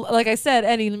 So, like I said,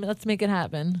 Eddie, let's make it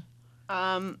happen.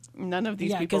 None of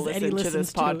these Yeah, people 'cause Eddie listen to this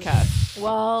listens to it. podcast.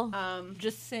 Well, Um,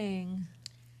 just saying.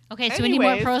 Okay, so we need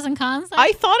more Anyways, pros and cons. then?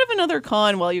 I thought of another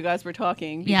con while you guys were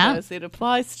talking Yeah? because it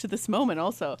applies to this moment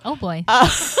also. Oh boy. Uh,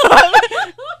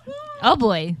 Oh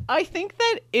boy. I think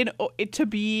that to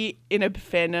be in a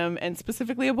fandom, and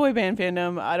specifically a boy band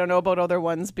fandom, I don't know about other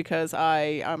ones because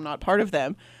I am not part of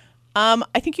them.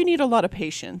 I think you need a lot of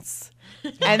patience,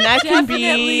 and that can be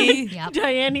Definitely. Yep.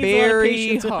 Diane needs a lot of very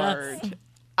patience with us. hard.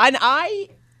 And I,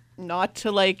 not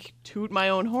to like toot my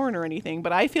own horn or anything,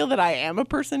 but I feel that I am a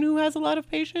person who has a lot of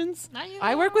patience.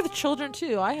 I work with children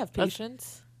too. I have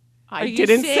patience. I Are you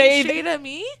didn't saying say shade at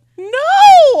me?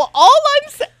 No, all I'm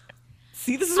saying.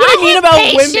 See, this is what I mean have about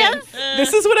patience. women.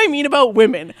 This is what I mean about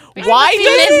women. Because Why you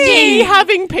does lived me in-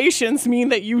 having patience mean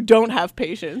that you don't have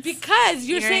patience? Because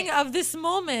you're You're saying of this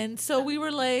moment, so we were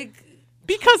like,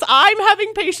 Because I'm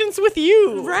having patience with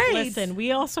you. right. Listen,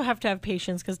 we also have to have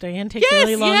patience because Diane takes Yes, a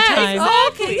really long yes,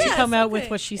 time okay, to yes, come out okay. with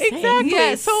what she's saying. Exactly.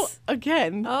 Yes. So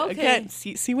again, Okay.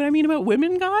 see what I mean about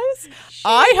women, guys?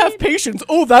 I have patience.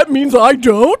 Oh, that means I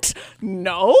don't?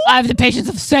 No. I have the patience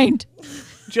of a saint.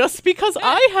 Just because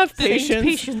I have patience.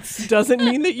 patience doesn't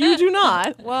mean that you do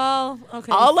not. Well,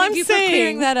 okay. All Thank I'm you for clearing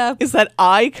saying that up. is that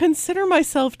I consider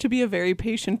myself to be a very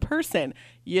patient person.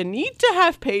 You need to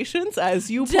have patience, as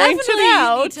you Definitely, pointed you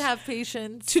out, need to have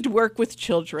patience. to work with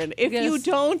children. If you Yes.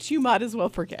 don't, you might as well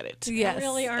forget it. Yes.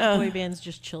 Really aren't boy bands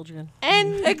just children?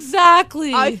 And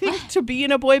Exactly. I think to be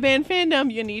in a boy band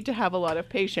fandom, you need to have a lot of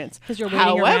patience. Because you're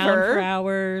waiting around for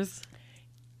hours.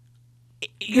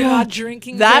 you're not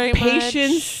drinking that very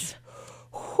patience.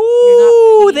 You're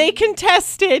Whoo, not they can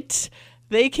test it.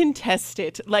 They can test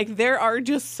it. Like there are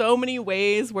just so many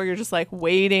ways where you're just like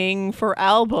waiting for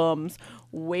albums,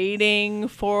 waiting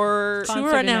for Concert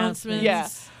Tour announcements. Yeah.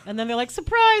 And then they're like,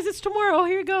 surprise, it's tomorrow.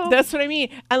 Here you go. That's what I mean.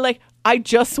 And like, I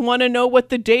just want to know what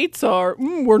the dates are.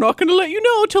 We're not going to let you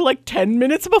know till like 10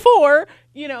 minutes before,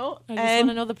 you know. I just want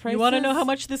to know the price. you want to know how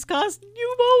much this costs?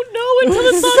 You won't know until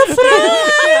it's on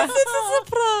Surprise! It's a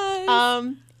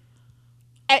surprise.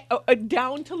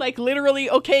 down to like literally,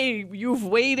 okay, you've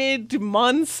waited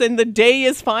months and the day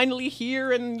is finally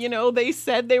here, and you know they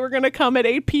said they were going to come at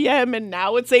 8 p.m. and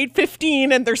now it's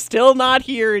 8:15 and they're still not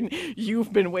here, and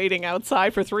you've been waiting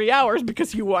outside for 3 hours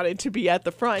because you wanted to be at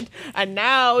the front, and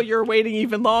now you're waiting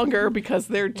even longer because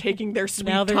they're taking their sweet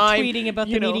Now they're time. tweeting about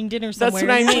you them know. eating dinner That's somewhere.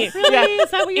 what I mean. Really? Yeah.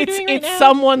 Is that what you're it's doing right it's now?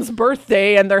 someone's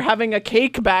birthday and they're having a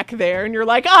cake back there, and you're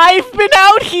like, I've been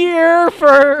out here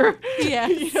for Yes.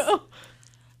 you know.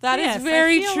 That is Yes, I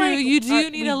very feel true. like you do our-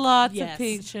 need we- a lot yes. of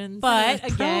patience. But Pro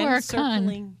or again, con?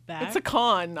 circling back. It's a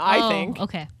con, I Oh, think,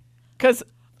 Okay. because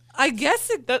I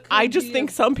guess it I could just be think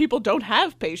some people don't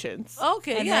have patience.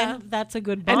 Okay, and yeah. then that's a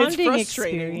good And it's bonding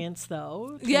frustrating. experience, though.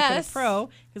 to make it a Yes. pro,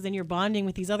 because then you're bonding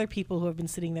with these other people who have been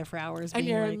sitting there for hours, And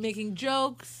being you're like, making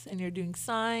jokes and you're doing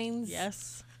signs.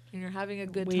 yes, And you're having a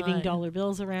good waving time. dollar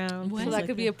bills around. So things that like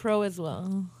could be a pro as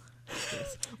well.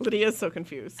 Lydia's so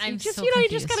confused. I'm just so you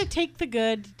confused. just gotta take the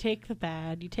good, take the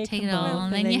bad. You take Take them it all,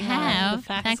 both, and then you have the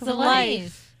facts, facts of of life.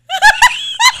 life.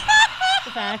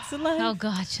 The facts of life. Oh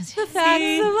God, just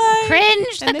Facts of life.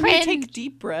 cringe. and The then cringe. you take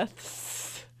deep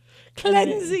breaths,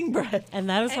 cleansing breath. And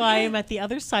that is why I'm at the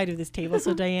other side of this table,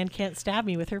 so Diane can't stab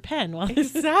me with her pen. While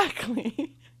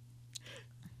Exactly.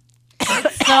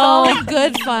 It's all in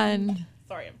good fun.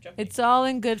 Sorry, I'm joking. It's all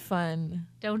in good fun.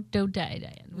 Don't die,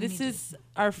 Diane. We This need is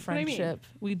our do you mean? friendship.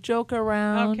 We joke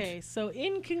around. okay, so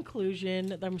in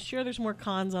conclusion, I'm sure there's more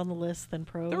cons on the list than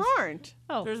pros. There aren't.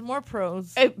 Oh, There's more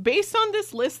pros. Based on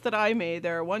this list that I made,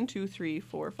 there are 1, 2, 3,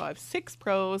 4, 5, 6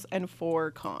 pros and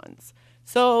 4 cons.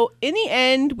 So in the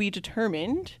end, we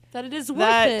determined That it is worth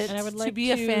That- it And I would to like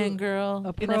be a to fangirl. a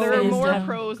in pro there are is more fandom.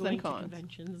 pros than going to cons.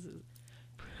 conventions.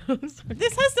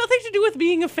 this has nothing to do with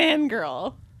being a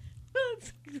fangirl.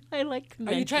 I like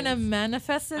Are you trying to conventions.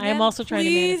 manifest it? I am then? also trying to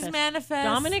Please manifest.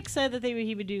 Dominic said that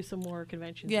he would do some more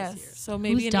conventions Yes. this year. So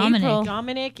maybe Who's in Dominic? April.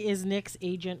 Dominic is Nick's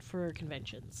agent for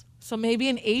conventions. So maybe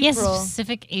in He has a April.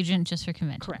 specific agent just for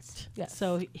conventions. Correct. Yes.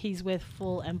 So he's with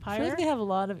Full I feel Empire. like they have a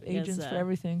lot of Yes, agents for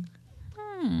everything.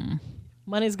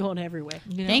 Money's going everywhere.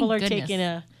 You know? Thank People are goodness. taking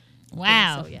a.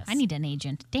 Wow. so, yes. I need an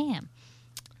agent. Damn.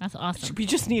 That's awesome. We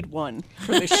just need one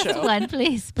for this show. One,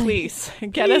 please. Please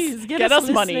get Please, us get us us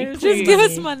money. listeners. Please. Just give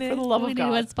us money. For the love We of need a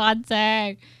God.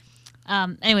 sponsor.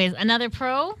 Anyways, another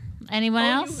pro. Anyone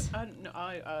Oh, else? no,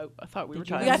 I thought we were Did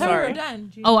you- talking. Yeah, I thought we Sorry. were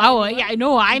done. Oh, yeah, I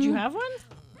know. Did you have one?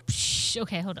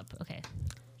 Okay, hold up. Okay.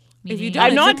 If you Maybe- don't-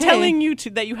 I'm not It's okay. telling you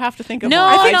that you have to think of No, more.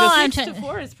 I I think no, just, I'm 6 to trying-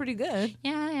 4 is pretty good.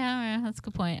 Yeah, that's a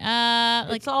good point.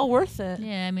 Like, It's all worth it.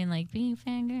 yeah, I mean, like being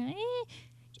fangirl.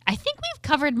 I think we've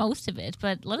covered most of it,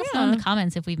 but let us know in the Yeah.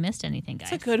 comments if we've missed anything, guys.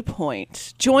 that's a good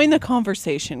point. Join the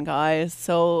conversation, guys.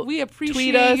 So We tweet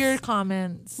appreciate us, your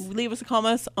comments. leave us a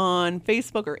comment on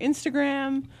Facebook or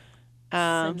Instagram.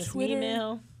 Send us an Twitter.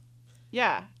 email.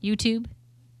 Yeah, YouTube.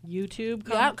 YouTube.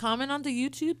 Yeah, comment on the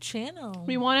YouTube channel.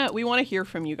 we wanna hear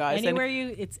from you guys. And Anywhere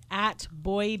it's at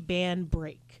Boy Band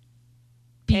Break.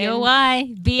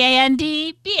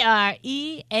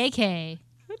 BOYBANDBREAK.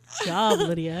 Good job,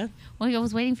 Lydia. Well, I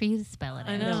was waiting for you to spell it.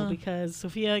 I out. know. No, because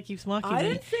Sophia keeps mocking I me.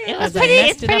 didn't say It it. was As I pretty.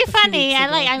 messed It's it pretty up a few funny. weeks I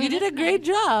ago. like. I You mean, did a great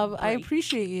job. I Right.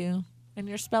 appreciate you and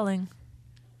your spelling.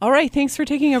 all right, thanks for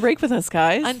taking a break with us,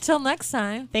 guys. Until next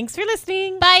time. Thanks for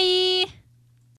listening. Bye.